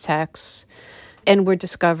of Buddhist texts. And we're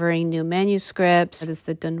discovering new manuscripts. There's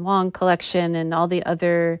the Dunhuang collection and all the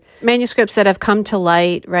other manuscripts that have come to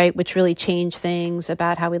light, right, which really change things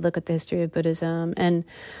about how we look at the history of Buddhism. And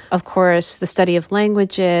of course, the study of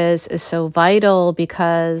languages is so vital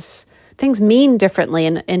because things mean differently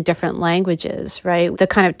in different languages, right? The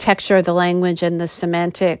kind of texture of the language and the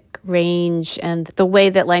semantic range and the way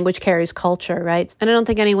that language carries culture, right? And I don't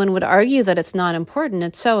think anyone would argue that it's not important.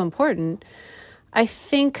 It's so important. I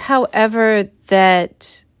think, however,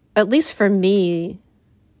 that at least for me,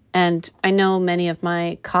 and I know many of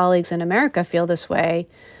my colleagues in America feel this way,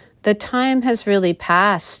 the time has really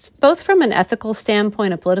passed, both from an ethical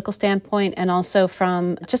standpoint, a political standpoint, and also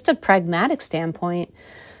from just a pragmatic standpoint,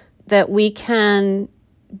 that we can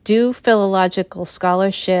do philological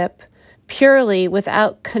scholarship purely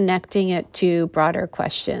without connecting it to broader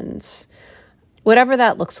questions. Whatever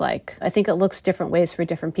that looks like. I think it looks different ways for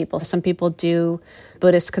different people. Some people do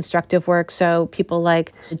Buddhist constructive work. So people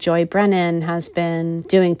like Joy Brennan has been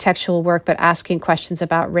doing textual work, but asking questions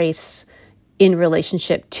about race in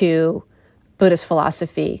relationship to Buddhist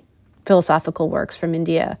philosophy, philosophical works from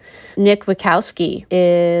India. Nick Wachowski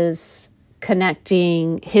is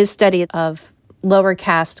connecting his study of lower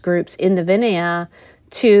caste groups in the Vinaya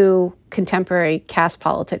to contemporary caste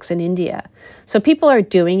politics in India. So people are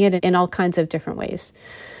doing it in all kinds of different ways.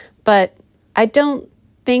 But I don't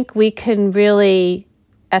think we can really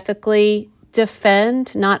ethically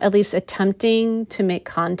defend, not at least attempting to make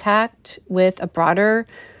contact with a broader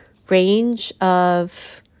range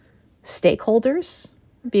of stakeholders,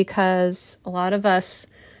 because a lot of us,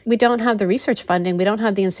 we don't have the research funding, we don't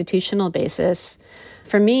have the institutional basis.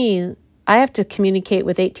 For me, I have to communicate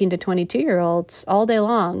with 18 to 22-year-olds all day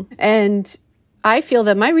long. And I feel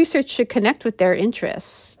that my research should connect with their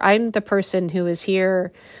interests. I'm the person who is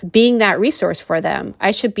here being that resource for them.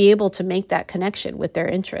 I should be able to make that connection with their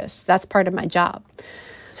interests. That's part of my job.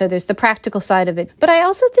 So there's the practical side of it. But I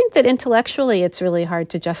also think that intellectually it's really hard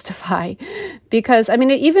to justify because, I mean,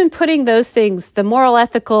 even putting those things, the moral,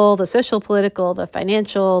 ethical, the social, political, the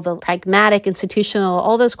financial, the pragmatic, institutional,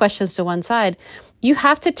 all those questions to one side, you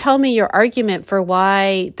have to tell me your argument for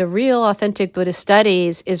why the real authentic Buddhist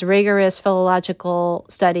studies is rigorous philological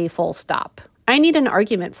study, full stop. I need an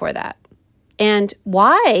argument for that. And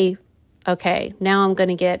why, okay, now I'm going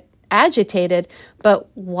to get agitated, but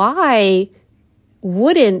why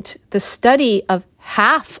wouldn't the study of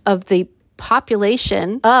half of the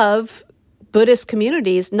population of Buddhist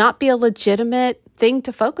communities not be a legitimate thing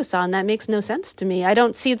to focus on? That makes no sense to me. I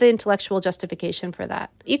don't see the intellectual justification for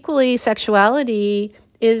that. Equally, sexuality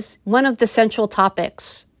is one of the central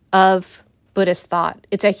topics of Buddhist thought.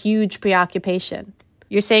 It's a huge preoccupation.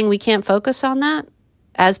 You're saying we can't focus on that?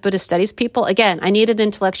 as Buddhist studies people, again, I need an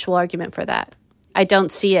intellectual argument for that. I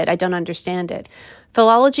don't see it. I don't understand it.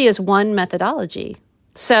 Philology is one methodology.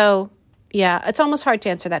 So, yeah, it's almost hard to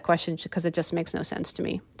answer that question because it just makes no sense to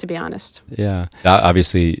me, to be honest. Yeah.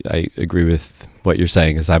 Obviously, I agree with what you're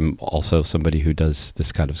saying, because I'm also somebody who does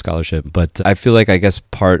this kind of scholarship. But I feel like, I guess,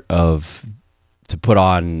 part of to put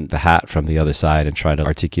on the hat from the other side and try to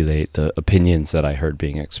articulate the opinions that I heard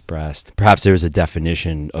being expressed. Perhaps there was a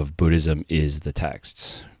definition of Buddhism is the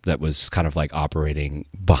texts that was kind of like operating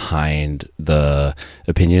behind the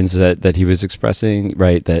opinions that he was expressing,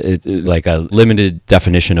 right? That it like a limited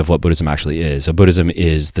definition of what Buddhism actually is. So Buddhism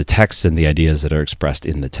is the texts and the ideas that are expressed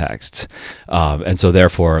in the texts. And so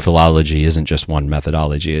therefore, philology isn't just one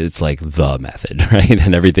methodology. It's like the method, right?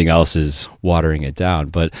 And everything else is watering it down.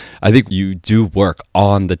 But I think you do work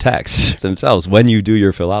on the texts themselves. When you do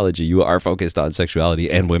your philology, you are focused on sexuality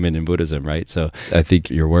and women in Buddhism, right? So I think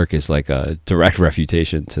your work is like a direct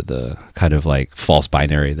refutation to the kind of like false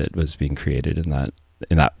binary that was being created in that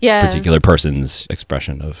particular person's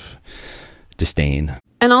expression of disdain.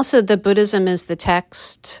 And also the Buddhism is the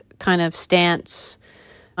text kind of stance.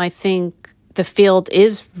 I think the field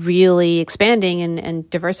is really expanding and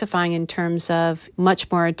diversifying in terms of much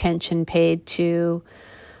more attention paid to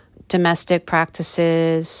domestic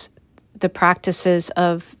practices, the practices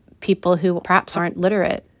of people who perhaps aren't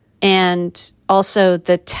literate. And also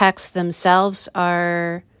the texts themselves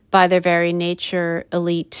are, by their very nature,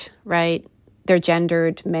 elite, right? They're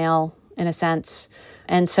gendered male in a sense.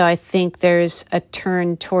 And so I think there's a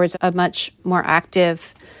turn towards a much more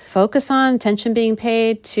active focus on attention being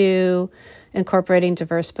paid to incorporating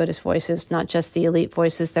diverse Buddhist voices, not just the elite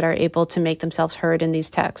voices that are able to make themselves heard in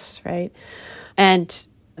these texts, right? And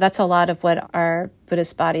that's a lot of what our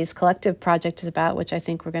Buddhist Bodies Collective project is about, which I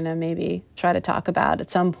think we're going to maybe try to talk about at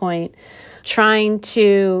some point. Trying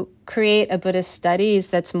to create a Buddhist studies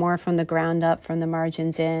that's more from the ground up, from the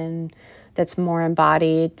margins in, that's more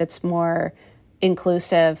embodied, that's more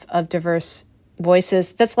inclusive of diverse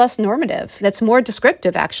voices, that's less normative, that's more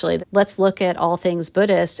descriptive, actually. Let's look at all things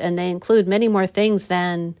Buddhist, and they include many more things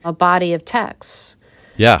than a body of texts.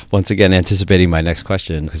 Yeah, once again, anticipating my next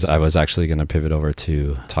question, because I was actually going to pivot over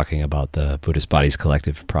to talking about the Buddhist Bodies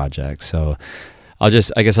Collective project. So I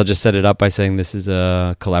guess I'll just set it up by saying this is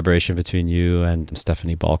a collaboration between you and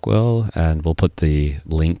Stephanie Balkwell, and we'll put the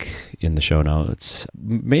link in the show notes.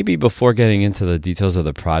 Maybe before getting into the details of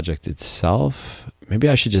the project itself, maybe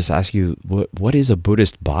I should just ask you, what is a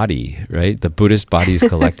Buddhist body, right? The Buddhist Bodies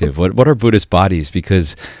Collective. What are Buddhist bodies?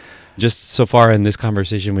 Because just so far in this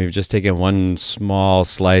conversation, we've just taken one small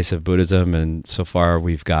slice of Buddhism, and so far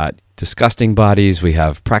we've got disgusting bodies, we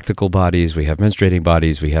have practical bodies, we have menstruating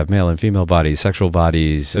bodies, we have male and female bodies, sexual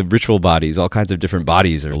bodies, ritual bodies, all kinds of different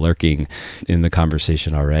bodies are lurking in the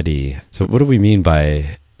conversation already. So what do we mean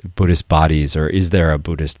by Buddhist bodies, or is there a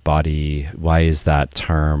Buddhist body? Why is that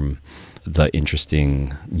term the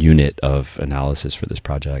interesting unit of analysis for this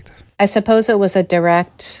project? I suppose it was a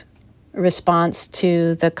direct response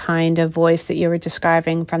to the kind of voice that you were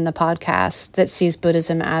describing from the podcast that sees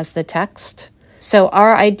Buddhism as the text. So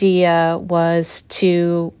our idea was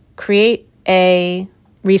to create a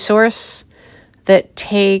resource that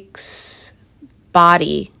takes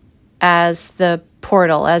body as the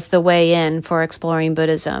portal, as the way in for exploring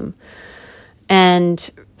Buddhism,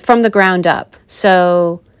 and from the ground up.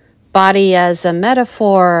 So body as a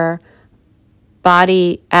metaphor,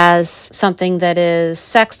 body as something that is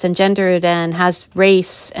sexed and gendered and has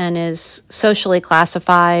race and is socially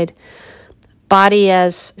classified, body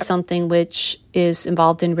as something which is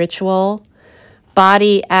involved in ritual,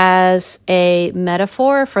 body as a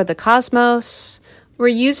metaphor for the cosmos. We're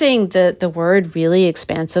using the word really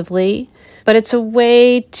expansively, but it's a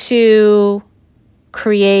way to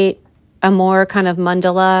create a more kind of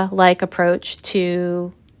mandala-like approach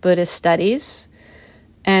to Buddhist studies,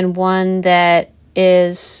 and one that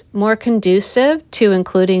is more conducive to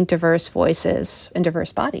including diverse voices and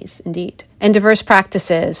diverse bodies, indeed, and diverse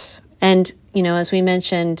practices. And, as we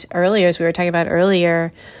mentioned earlier, as we were talking about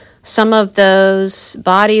earlier, some of those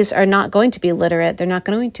bodies are not going to be literate. They're not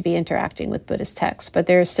going to be interacting with Buddhist texts, but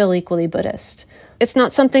they're still equally Buddhist. It's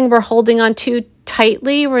not something we're holding on to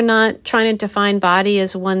tightly. We're not trying to define body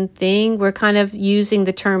as one thing. We're kind of using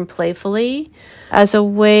the term playfully as a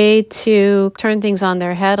way to turn things on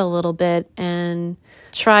their head a little bit and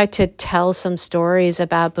try to tell some stories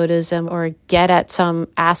about Buddhism or get at some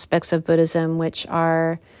aspects of Buddhism which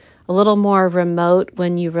are a little more remote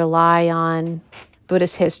when you rely on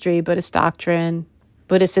Buddhist history, Buddhist doctrine,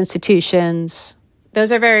 Buddhist institutions.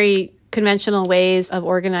 Those are very conventional ways of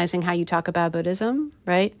organizing how you talk about Buddhism,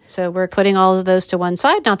 right? So we're putting all of those to one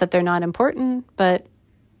side, not that they're not important, but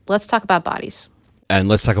let's talk about bodies. And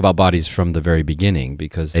let's talk about bodies from the very beginning,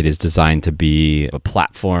 because it is designed to be a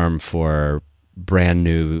platform for brand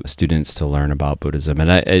new students to learn about Buddhism. And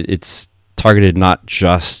it's targeted not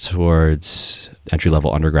just towards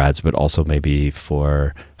entry-level undergrads, but also maybe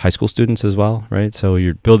for high school students as well, right? So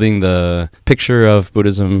you're building the picture of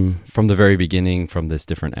Buddhism from the very beginning from this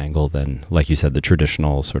different angle than, like you said, the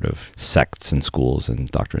traditional sort of sects and schools and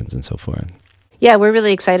doctrines and so forth. Yeah, we're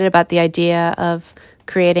really excited about the idea of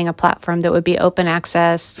creating a platform that would be open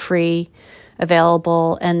access, free,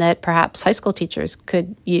 available, and that perhaps high school teachers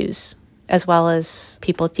could use, as well as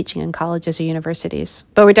people teaching in colleges or universities.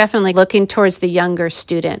 But we're definitely looking towards the younger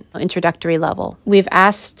student, introductory level. We've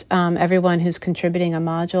asked everyone who's contributing a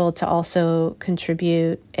module to also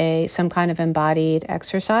contribute some kind of embodied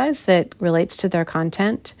exercise that relates to their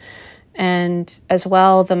content. And as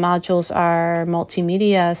well, the modules are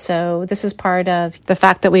multimedia. So this is part of the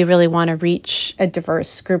fact that we really want to reach a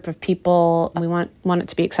diverse group of people. We want it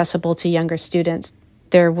to be accessible to younger students.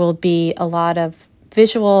 There will be a lot of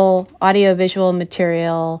audio-visual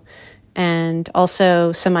material, and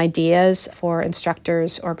also some ideas for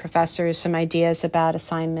instructors or professors, some ideas about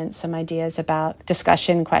assignments, some ideas about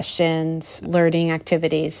discussion questions, learning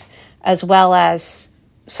activities, as well as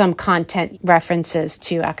some content references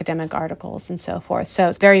to academic articles and so forth. So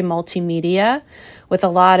it's very multimedia with a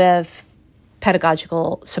lot of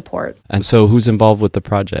pedagogical support. And so who's involved with the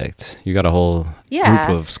project? You got a whole Yeah.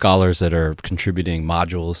 group of scholars that are contributing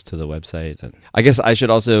modules to the website. And I guess I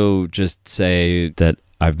should also just say that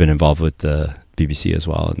I've been involved with the BBC as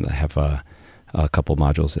well, and I have a couple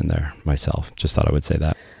modules in there myself. Just thought I would say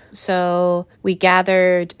that. So we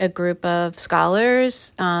gathered a group of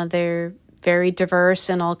scholars. They're very diverse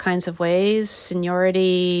in all kinds of ways,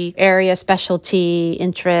 seniority, area, specialty,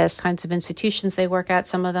 interests, kinds of institutions they work at.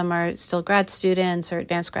 Some of them are still grad students or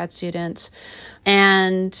advanced grad students.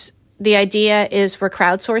 And the idea is we're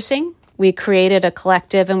crowdsourcing. We created a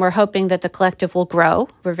collective, and we're hoping that the collective will grow.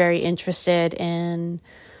 We're very interested in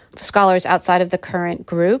scholars outside of the current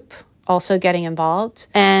group also getting involved.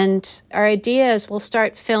 And our idea is we'll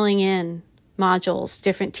start filling in modules,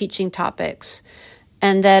 different teaching topics,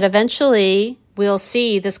 and that eventually we'll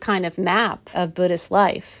see this kind of map of Buddhist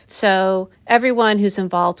life. So everyone who's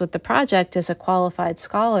involved with the project is a qualified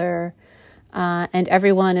scholar, and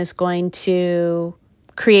everyone is going to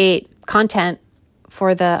create content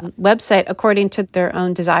for the website according to their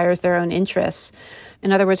own desires, their own interests.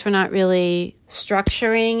 In other words, we're not really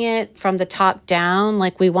structuring it from the top down,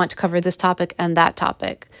 like we want to cover this topic and that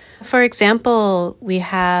topic. For example, we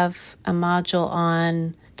have a module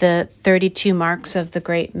on the 32 marks of the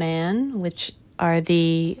great man, which are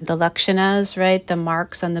the lakshanas, right? The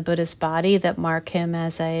marks on the Buddha's body that mark him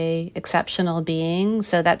as a exceptional being.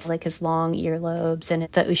 So that's like his long earlobes and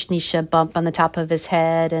the ushnisha bump on the top of his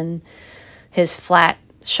head and his flat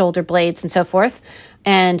shoulder blades and so forth,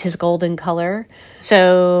 and his golden color.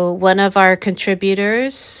 So one of our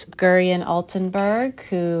contributors, Gurian Altenberg,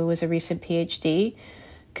 who was a recent PhD,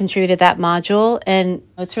 contributed that module. And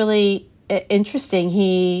it's really interesting.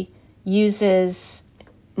 He uses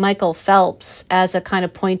Michael Phelps as a kind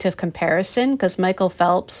of point of comparison, because Michael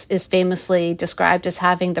Phelps is famously described as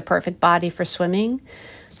having the perfect body for swimming.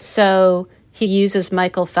 So he uses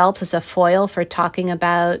Michael Phelps as a foil for talking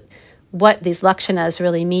about what these lakshanas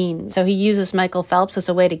really mean. So he uses Michael Phelps as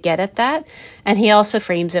a way to get at that. And he also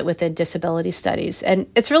frames it within disability studies. And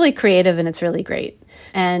it's really creative and it's really great.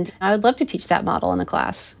 And I would love to teach that model in a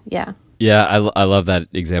class. Yeah. Yeah, I love that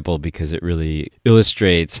example because it really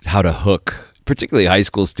illustrates how to hook particularly high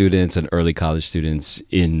school students and early college students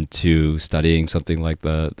into studying something like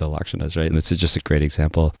the Lakshanas, right? And this is just a great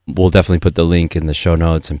example. We'll definitely put the link in the show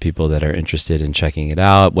notes, and people that are interested in checking it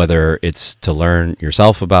out, whether it's to learn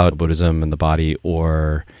yourself about Buddhism and the body,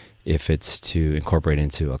 or if it's to incorporate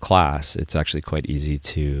into a class, it's actually quite easy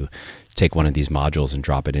to take one of these modules and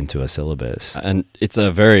drop it into a syllabus. And it's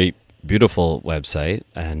a very beautiful website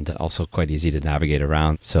and also quite easy to navigate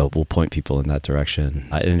around. So we'll point people in that direction.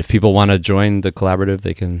 And if people want to join the collaborative,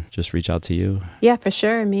 they can just reach out to you. Yeah, for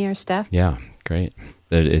sure. Me or Steph. Yeah, great.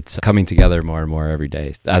 It's coming together more and more every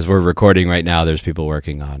day. As we're recording right now, there's people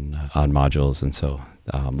working on modules. And so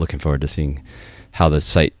I'm looking forward to seeing how the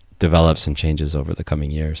site develops and changes over the coming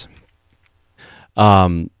years.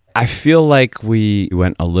 I feel like we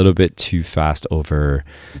went a little bit too fast over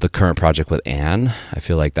the current project with Anne. I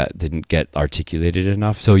feel like that didn't get articulated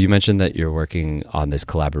enough. So you mentioned that you're working on this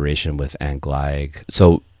collaboration with Anne Gleig.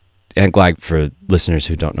 So Anne Gleig, for listeners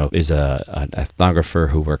who don't know, is an ethnographer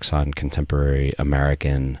who works on contemporary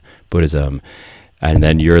American Buddhism. And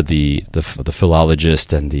then you're the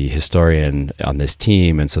philologist and the historian on this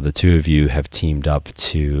team. And so the two of you have teamed up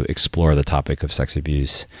to explore the topic of sex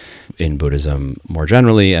abuse in Buddhism more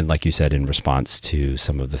generally. And like you said, in response to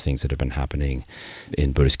some of the things that have been happening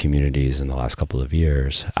in Buddhist communities in the last couple of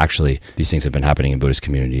years. Actually, these things have been happening in Buddhist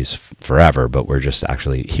communities forever, but we're just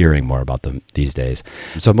actually hearing more about them these days.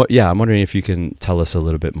 So yeah, I'm wondering if you can tell us a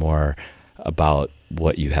little bit more about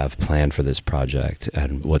what you have planned for this project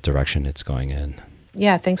and what direction it's going in.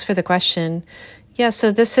 Yeah, thanks for the question. Yeah,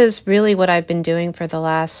 so this is really what I've been doing for the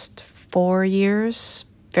last 4 years,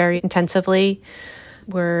 very intensively.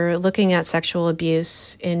 We're looking at sexual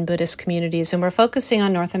abuse in Buddhist communities, and we're focusing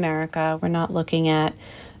on North America. We're not looking at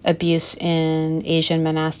abuse in Asian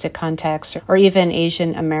monastic contexts or even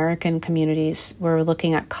Asian American communities. We're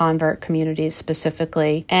looking at convert communities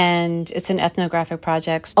specifically. And it's an ethnographic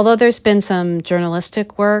project. Although there's been some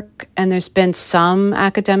journalistic work and there's been some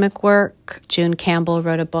academic work. June Campbell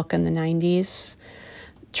wrote a book in the 90s,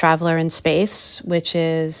 Traveler in Space, which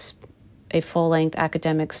is a full-length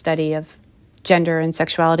academic study of gender and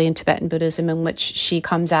sexuality in Tibetan Buddhism, in which she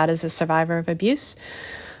comes out as a survivor of abuse.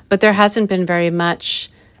 But there hasn't been very much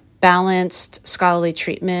balanced scholarly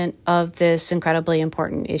treatment of this incredibly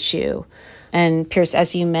important issue. And Pierce,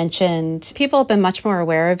 as you mentioned, people have been much more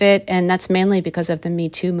aware of it, and that's mainly because of the Me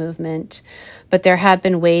Too movement. But there have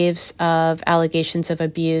been waves of allegations of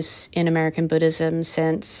abuse in American Buddhism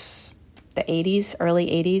since the 80s, early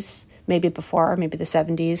 80s, maybe before, maybe the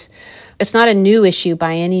 70s. It's not a new issue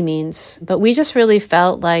by any means, but we just really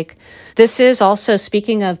felt like this is also,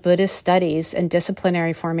 speaking of Buddhist studies and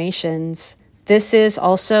disciplinary formations, this is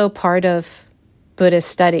also part of Buddhist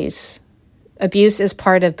studies. Abuse is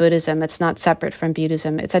part of Buddhism. It's not separate from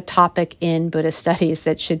Buddhism. It's a topic in Buddhist studies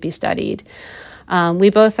that should be studied. We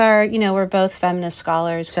both are, we're both feminist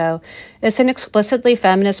scholars. So it's an explicitly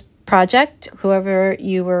feminist project. Whoever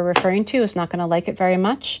you were referring to is not going to like it very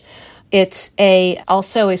much. It's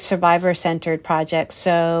also a survivor-centered project.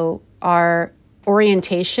 So our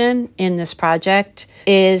orientation in this project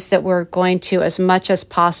is that we're going to, as much as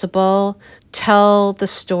possible, tell the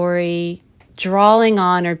story drawing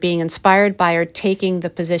on or being inspired by or taking the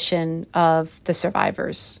position of the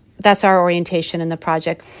survivors. That's our orientation in the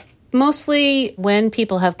project. Mostly when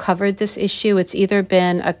people have covered this issue, it's either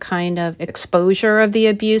been a kind of exposure of the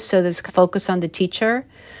abuse, so there's focus on the teacher.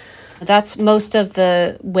 That's most of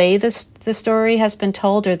the way the story has been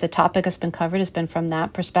told or the topic has been covered, has been from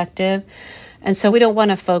that perspective. And so we don't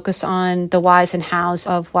want to focus on the whys and hows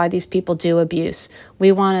of why these people do abuse.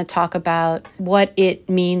 We want to talk about what it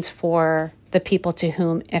means for the people to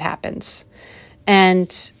whom it happens.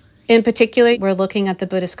 And in particular, we're looking at the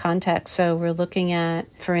Buddhist context. So we're looking at,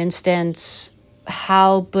 for instance,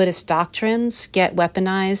 how Buddhist doctrines get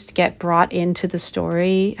weaponized, get brought into the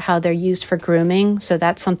story, how they're used for grooming. So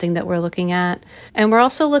that's something that we're looking at. And we're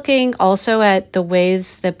also looking at the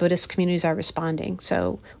ways that Buddhist communities are responding.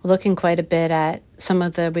 So we're looking quite a bit at some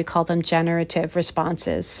of we call them generative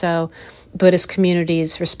responses. So Buddhist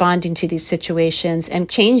communities responding to these situations and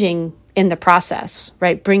changing in the process,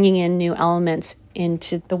 right? Bringing in new elements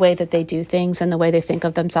into the way that they do things and the way they think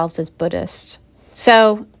of themselves as Buddhist.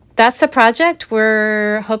 So that's the project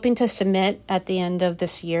we're hoping to submit at the end of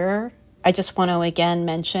this year. I just want to again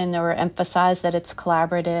mention or emphasize that it's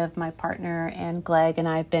collaborative. My partner, Anne Glegg, and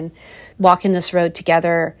I have been walking this road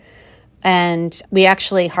together, and we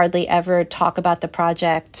actually hardly ever talk about the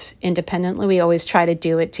project independently. We always try to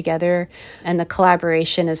do it together, and the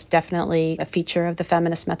collaboration is definitely a feature of the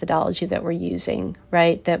feminist methodology that we're using,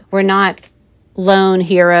 right? That we're not lone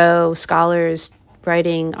hero scholars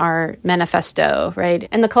writing our manifesto, right?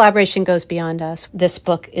 And the collaboration goes beyond us. This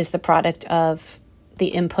book is the product of the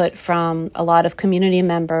input from a lot of community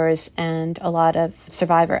members and a lot of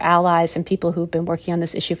survivor allies and people who've been working on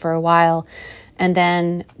this issue for a while, and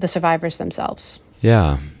then the survivors themselves.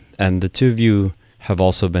 Yeah. And the two of you have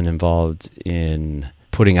also been involved in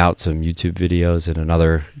putting out some YouTube videos in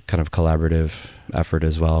another kind of collaborative effort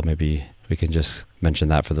as well. Maybe we can just mention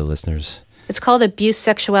that for the listeners. It's called Abuse,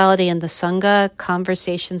 Sexuality, and the Sangha,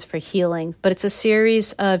 Conversations for Healing. But it's a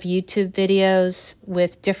series of YouTube videos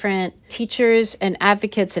with different teachers and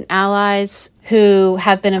advocates and allies who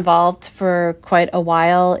have been involved for quite a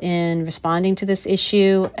while in responding to this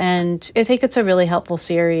issue. And I think it's a really helpful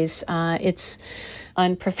series. It's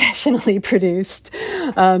unprofessionally produced,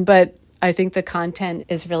 but I think the content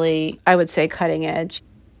is really, I would say, cutting edge.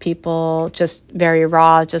 People just very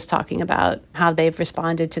raw, just talking about how they've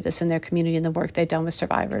responded to this in their community and the work they've done with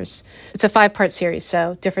survivors. It's a 5-part series,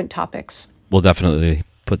 so different topics. We'll definitely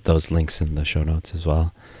put those links in the show notes as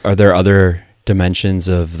well. Are there other dimensions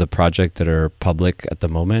of the project that are public at the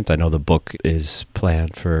moment? I know the book is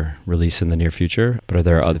planned for release in the near future, but are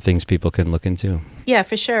there other things people can look into? Yeah,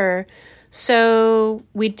 for sure. So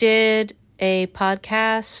we did a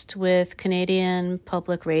podcast with Canadian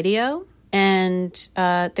Public Radio, and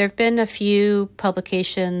there have been a few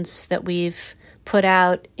publications that we've put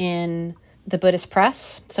out in the Buddhist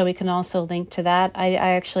press, so we can also link to that. I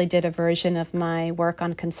actually did a version of my work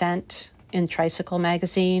on consent in Tricycle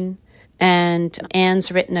magazine, and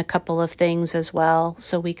Anne's written a couple of things as well,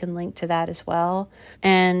 so we can link to that as well.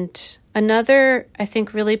 And another, I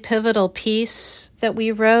think, really pivotal piece that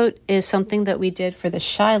we wrote is something that we did for the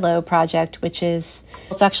Shiloh Project, which is,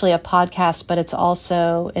 it's actually a podcast, but it's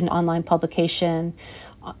also an online publication.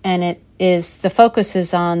 And the focus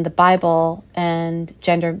is on the Bible and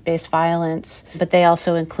gender-based violence, but they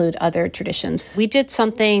also include other traditions. We did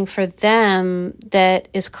something for them that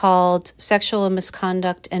is called Sexual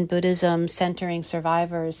Misconduct and Buddhism Centering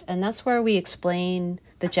Survivors. And that's where we explain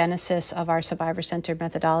the genesis of our survivor-centered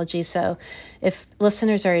methodology. So if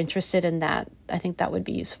listeners are interested in that, I think that would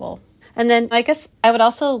be useful. And then I guess I would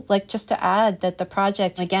also like just to add that the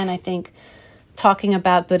project, again, I think, talking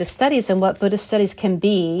about Buddhist studies and what Buddhist studies can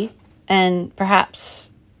be, and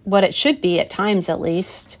perhaps what it should be at times at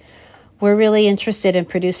least, we're really interested in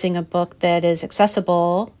producing a book that is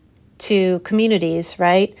accessible to communities,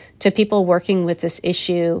 right? To people working with this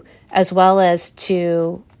issue, as well as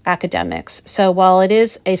to academics. So while it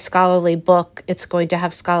is a scholarly book, it's going to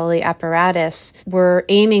have scholarly apparatus. We're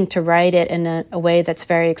aiming to write it in a way that's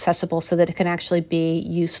very accessible so that it can actually be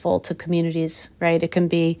useful to communities, right? It can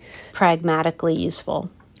be pragmatically useful.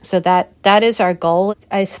 So that is our goal.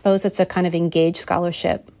 I suppose it's a kind of engaged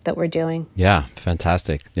scholarship that we're doing. Yeah,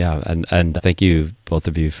 fantastic. Yeah, and thank you, both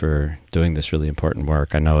of you, for doing this really important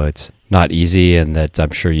work. I know it's not easy, and that I'm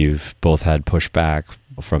sure you've both had pushback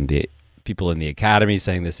from the people in the academy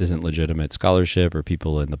saying this isn't legitimate scholarship, or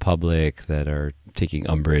people in the public that are taking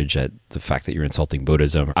umbrage at the fact that you're insulting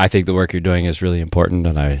Buddhism. I think the work you're doing is really important,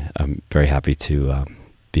 and I'm very happy to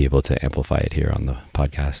be able to amplify it here on the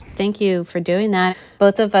podcast. Thank you for doing that.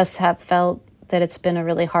 Both of us have felt that it's been a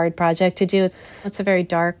really hard project to do. It's a very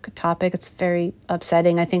dark topic. It's very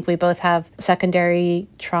upsetting. I think we both have secondary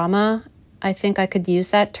trauma. I think I could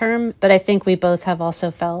use that term, but I think we both have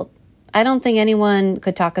also felt, I don't think anyone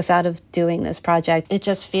could talk us out of doing this project. It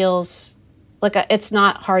just feels like it's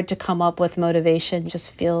not hard to come up with motivation. It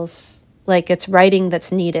just feels like it's writing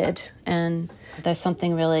that's needed. And there's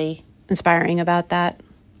something really inspiring about that.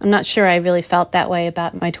 I'm not sure I really felt that way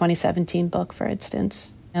about my 2017 book, for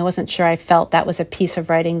instance. I wasn't sure I felt that was a piece of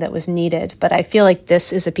writing that was needed, but I feel like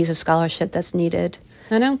this is a piece of scholarship that's needed.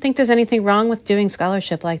 I don't think there's anything wrong with doing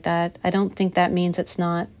scholarship like that. I don't think that means it's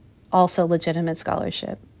not also legitimate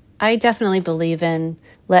scholarship. I definitely believe in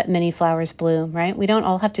let many flowers bloom, right? We don't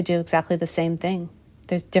all have to do exactly the same thing.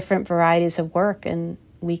 There's different varieties of work, and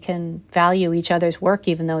we can value each other's work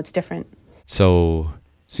even though it's different. So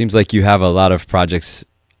seems like you have a lot of projects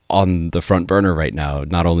on the front burner right now,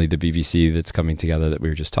 not only the BBC that's coming together that we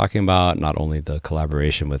were just talking about, not only the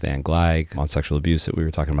collaboration with Anne Gleig on sexual abuse that we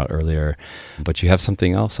were talking about earlier, but you have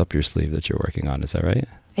something else up your sleeve that you're working on. Is that right?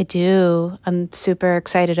 I do. I'm super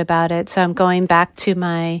excited about it. So I'm going back to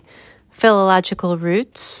my philological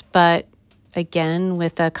roots, but again,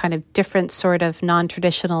 with a kind of different sort of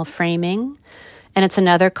non-traditional framing. And it's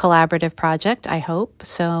another collaborative project, I hope.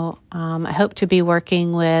 So I hope to be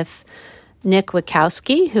working with Nick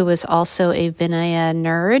Wachowski, who is also a Vinaya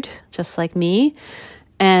nerd, just like me.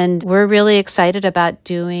 And we're really excited about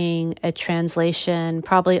doing a translation,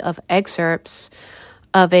 probably of excerpts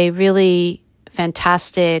of a really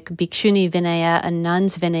fantastic Bhikshuni Vinaya, a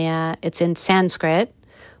nun's Vinaya. It's in Sanskrit,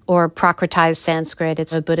 or Prakritized Sanskrit.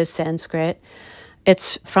 It's a Buddhist Sanskrit.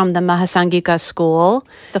 It's from the Mahasangika school.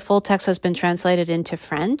 The full text has been translated into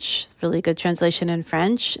French, really good translation in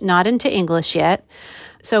French, not into English yet.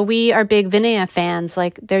 So we are big Vinaya fans.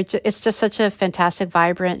 It's just such a fantastic,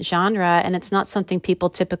 vibrant genre, and it's not something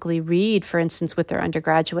people typically read, for instance, with their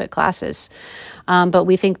undergraduate classes. But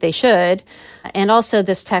we think they should. And also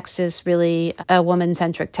this text is really a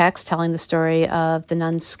woman-centric text telling the story of the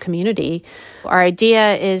nuns community. Our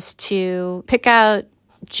idea is to pick out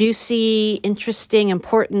juicy, interesting,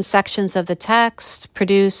 important sections of the text,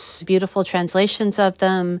 produce beautiful translations of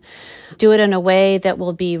them, do it in a way that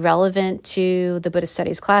will be relevant to the Buddhist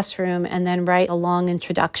studies classroom, and then write a long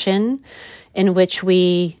introduction in which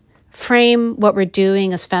we frame what we're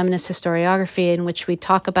doing as feminist historiography, in which we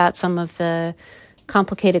talk about some of the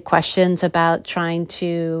complicated questions about trying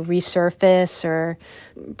to resurface or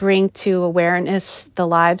bring to awareness the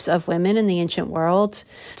lives of women in the ancient world,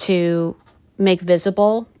 to make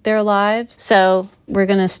visible their lives. So we're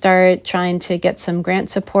going to start trying to get some grant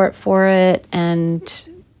support for it. And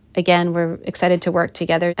again, we're excited to work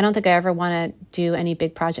together. I don't think I ever want to do any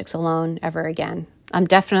big projects alone ever again. I'm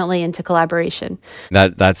definitely into collaboration.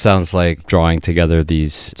 That sounds like drawing together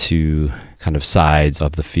these two kind of sides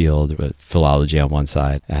of the field, with philology on one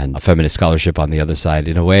side and feminist scholarship on the other side,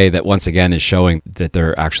 in a way that once again is showing that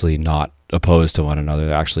they're actually not opposed to one another.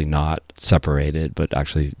 They're actually not separated, but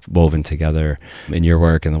actually woven together in your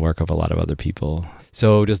work and the work of a lot of other people.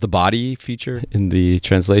 So does the body feature in the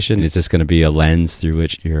translation? Is this going to be a lens through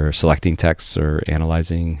which you're selecting texts or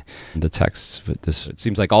analyzing the texts? But it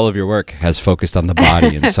seems like all of your work has focused on the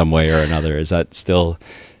body in some way or another. Is that still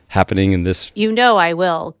happening in this? You know, I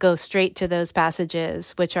will go straight to those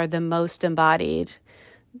passages which are the most embodied.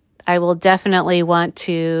 I will definitely want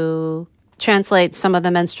to translate some of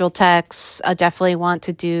the menstrual texts. I definitely want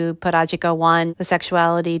to do Parajika 1, the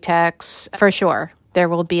sexuality texts, for sure. There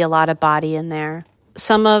will be a lot of body in there.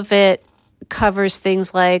 Some of it covers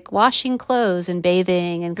things like washing clothes and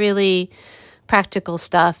bathing and really practical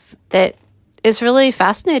stuff that is really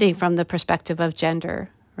fascinating from the perspective of gender,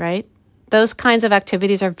 right? Those kinds of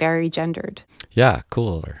activities are very gendered. Yeah,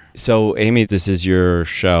 cool. So, Amy, this is your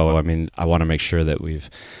show. I mean, I want to make sure that we've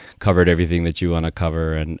covered everything that you want to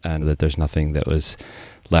cover and that there's nothing that was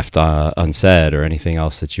left unsaid or anything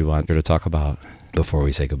else that you want to talk about before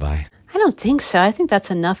we say goodbye. I don't think so. I think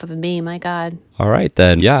that's enough of me, my God. All right,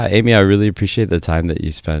 then. Yeah, Amy, I really appreciate the time that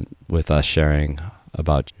you spent with us sharing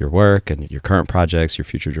about your work and your current projects, your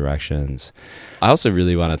future directions. I also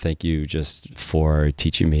really want to thank you just for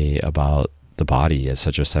teaching me about the body as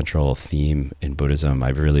such a central theme in Buddhism.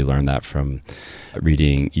 I've really learned that from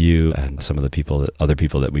reading you and some of the other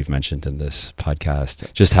people that we've mentioned in this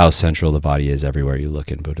podcast, just how central the body is everywhere you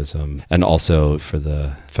look in Buddhism, and also for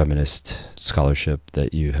the feminist scholarship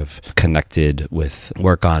that you have connected with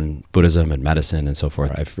work on Buddhism and medicine and so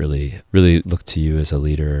forth. I've really looked to you as a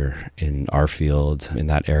leader in our field in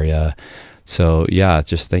that area. So yeah,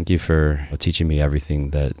 just thank you for teaching me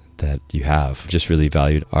everything that you have. Just really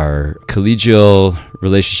valued our collegial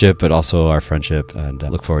relationship, but also our friendship, and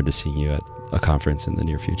look forward to seeing you at a conference in the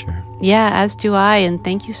near future. Yeah, as do I, and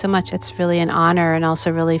thank you so much. It's really an honor and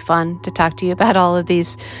also really fun to talk to you about all of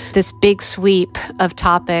this big sweep of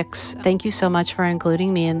topics. Thank you so much for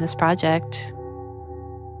including me in this project.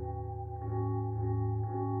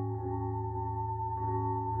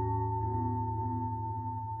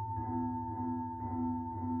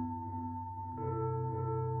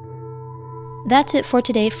 That's it for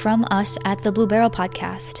today from us at the Blue Barrel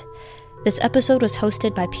Podcast. This episode was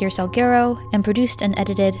hosted by Pierre Salguero and produced and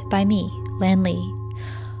edited by me, Lan Lee.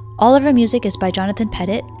 All of our music is by Jonathan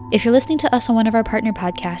Pettit. If you're listening to us on one of our partner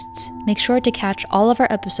podcasts, make sure to catch all of our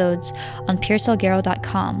episodes on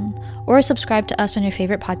pierresalguero.com or subscribe to us on your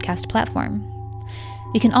favorite podcast platform.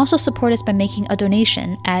 You can also support us by making a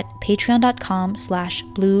donation at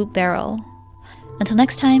patreon.com/bluebarrel. Until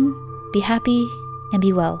next time, be happy and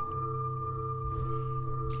be well.